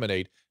proven to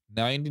eliminate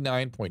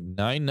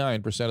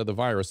 99.99% of the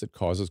virus that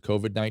causes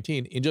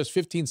COVID-19 in just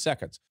 15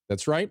 seconds.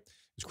 That's right.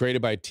 It's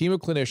created by a team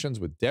of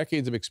clinicians with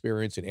decades of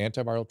experience in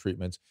antiviral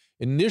treatments,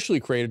 initially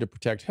created to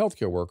protect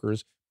healthcare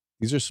workers.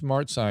 These are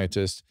smart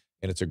scientists,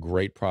 and it's a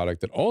great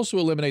product that also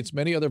eliminates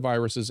many other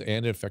viruses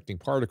and infecting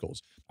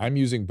particles. I'm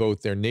using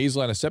both their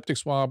nasal antiseptic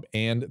swab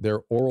and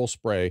their oral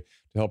spray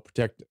to help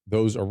protect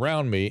those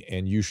around me,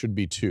 and you should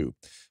be too.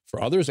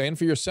 For others and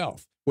for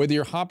yourself. Whether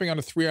you're hopping on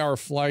a 3-hour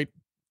flight,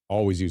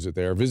 always use it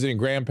there, visiting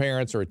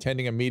grandparents, or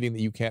attending a meeting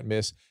that you can't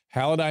miss,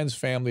 Halidine's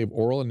family of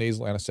oral and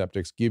nasal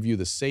antiseptics give you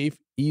the safe,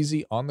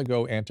 easy,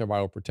 on-the-go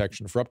antiviral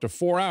protection for up to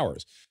 4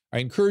 hours. I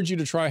encourage you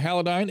to try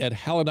Halidine at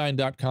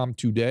halidine.com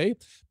today.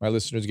 My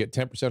listeners get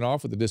 10%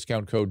 off with the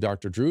discount code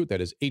Dr. Drew. That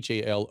is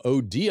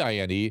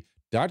HALODINE.com,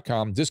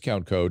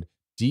 discount code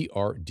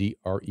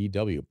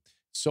DRDREW.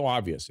 So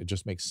obvious. It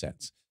just makes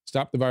sense.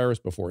 Stop the virus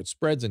before it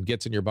spreads and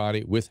gets in your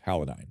body with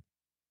Halidine.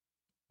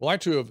 Well, I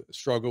too have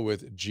struggled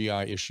with GI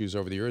issues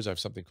over the years. I have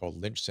something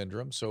called Lynch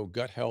syndrome, so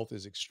gut health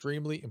is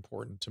extremely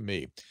important to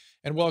me.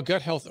 And while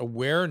gut health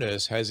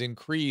awareness has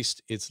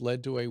increased, it's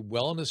led to a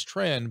wellness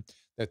trend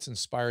that's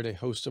inspired a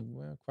host of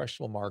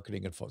questionable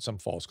marketing and some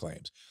false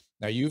claims.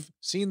 Now, you've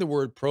seen the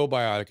word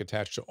probiotic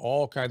attached to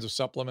all kinds of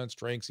supplements,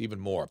 drinks, even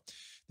more.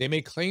 They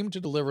may claim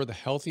to deliver the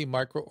healthy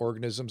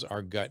microorganisms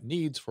our gut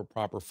needs for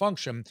proper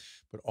function,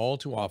 but all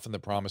too often the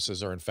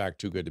promises are in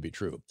fact too good to be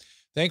true.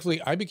 Thankfully,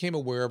 I became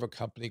aware of a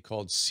company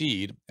called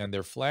Seed and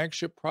their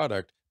flagship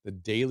product, the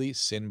Daily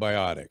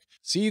Symbiotic.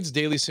 Seed's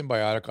Daily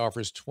Symbiotic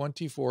offers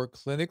 24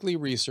 clinically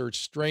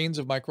researched strains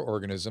of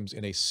microorganisms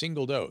in a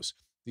single dose.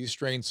 These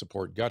strains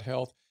support gut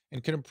health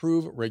and can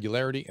improve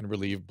regularity and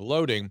relieve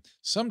bloating,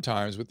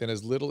 sometimes within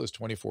as little as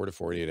 24 to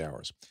 48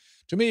 hours.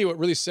 To me, what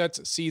really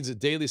sets Seed's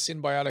Daily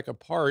Synbiotic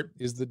apart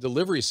is the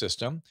delivery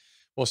system.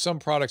 While some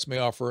products may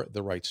offer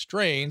the right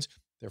strains,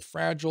 they're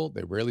fragile,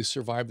 they rarely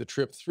survive the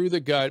trip through the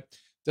gut,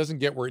 doesn't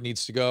get where it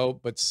needs to go,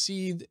 but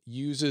Seed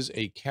uses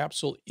a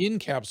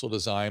capsule-in-capsule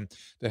design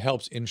that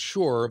helps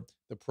ensure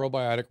the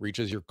probiotic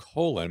reaches your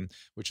colon,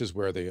 which is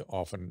where they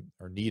often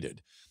are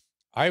needed.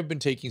 I've been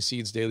taking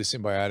Seed's Daily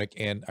Synbiotic,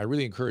 and I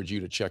really encourage you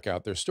to check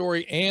out their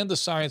story and the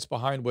science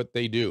behind what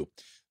they do.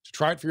 To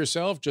try it for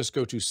yourself, just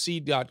go to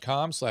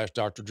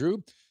seed.com/Dr.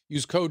 Drew.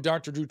 Use code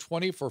Dr. Drew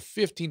 20 for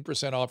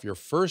 15% off your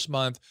first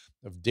month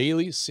of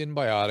Daily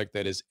Synbiotic.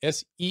 That is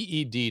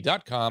SEED.com/Dr.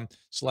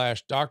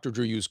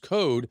 Drew. Use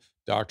code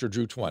Dr.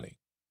 Drew 20.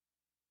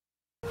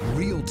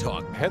 Real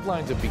talk.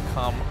 Headlines have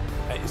become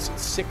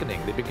sickening.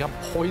 They become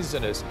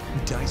poisonous.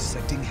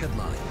 Dissecting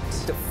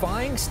headlines.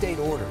 Defying state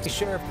orders.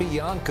 Sheriff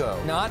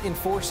Bianco not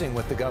enforcing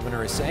what the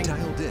governor is saying.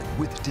 Dialed in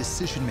with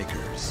decision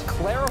makers.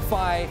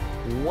 Clarify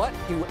what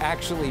you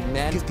actually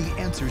meant. Get the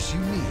answers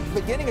you need. At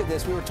the beginning of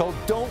this, we were told,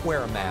 don't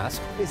wear a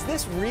mask. Is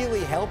this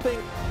really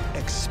helping?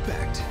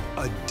 Expect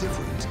a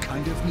different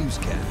kind of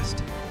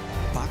newscast.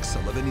 Fox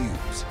 11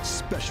 News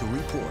Special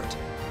Report.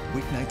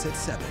 Weeknights at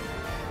 7.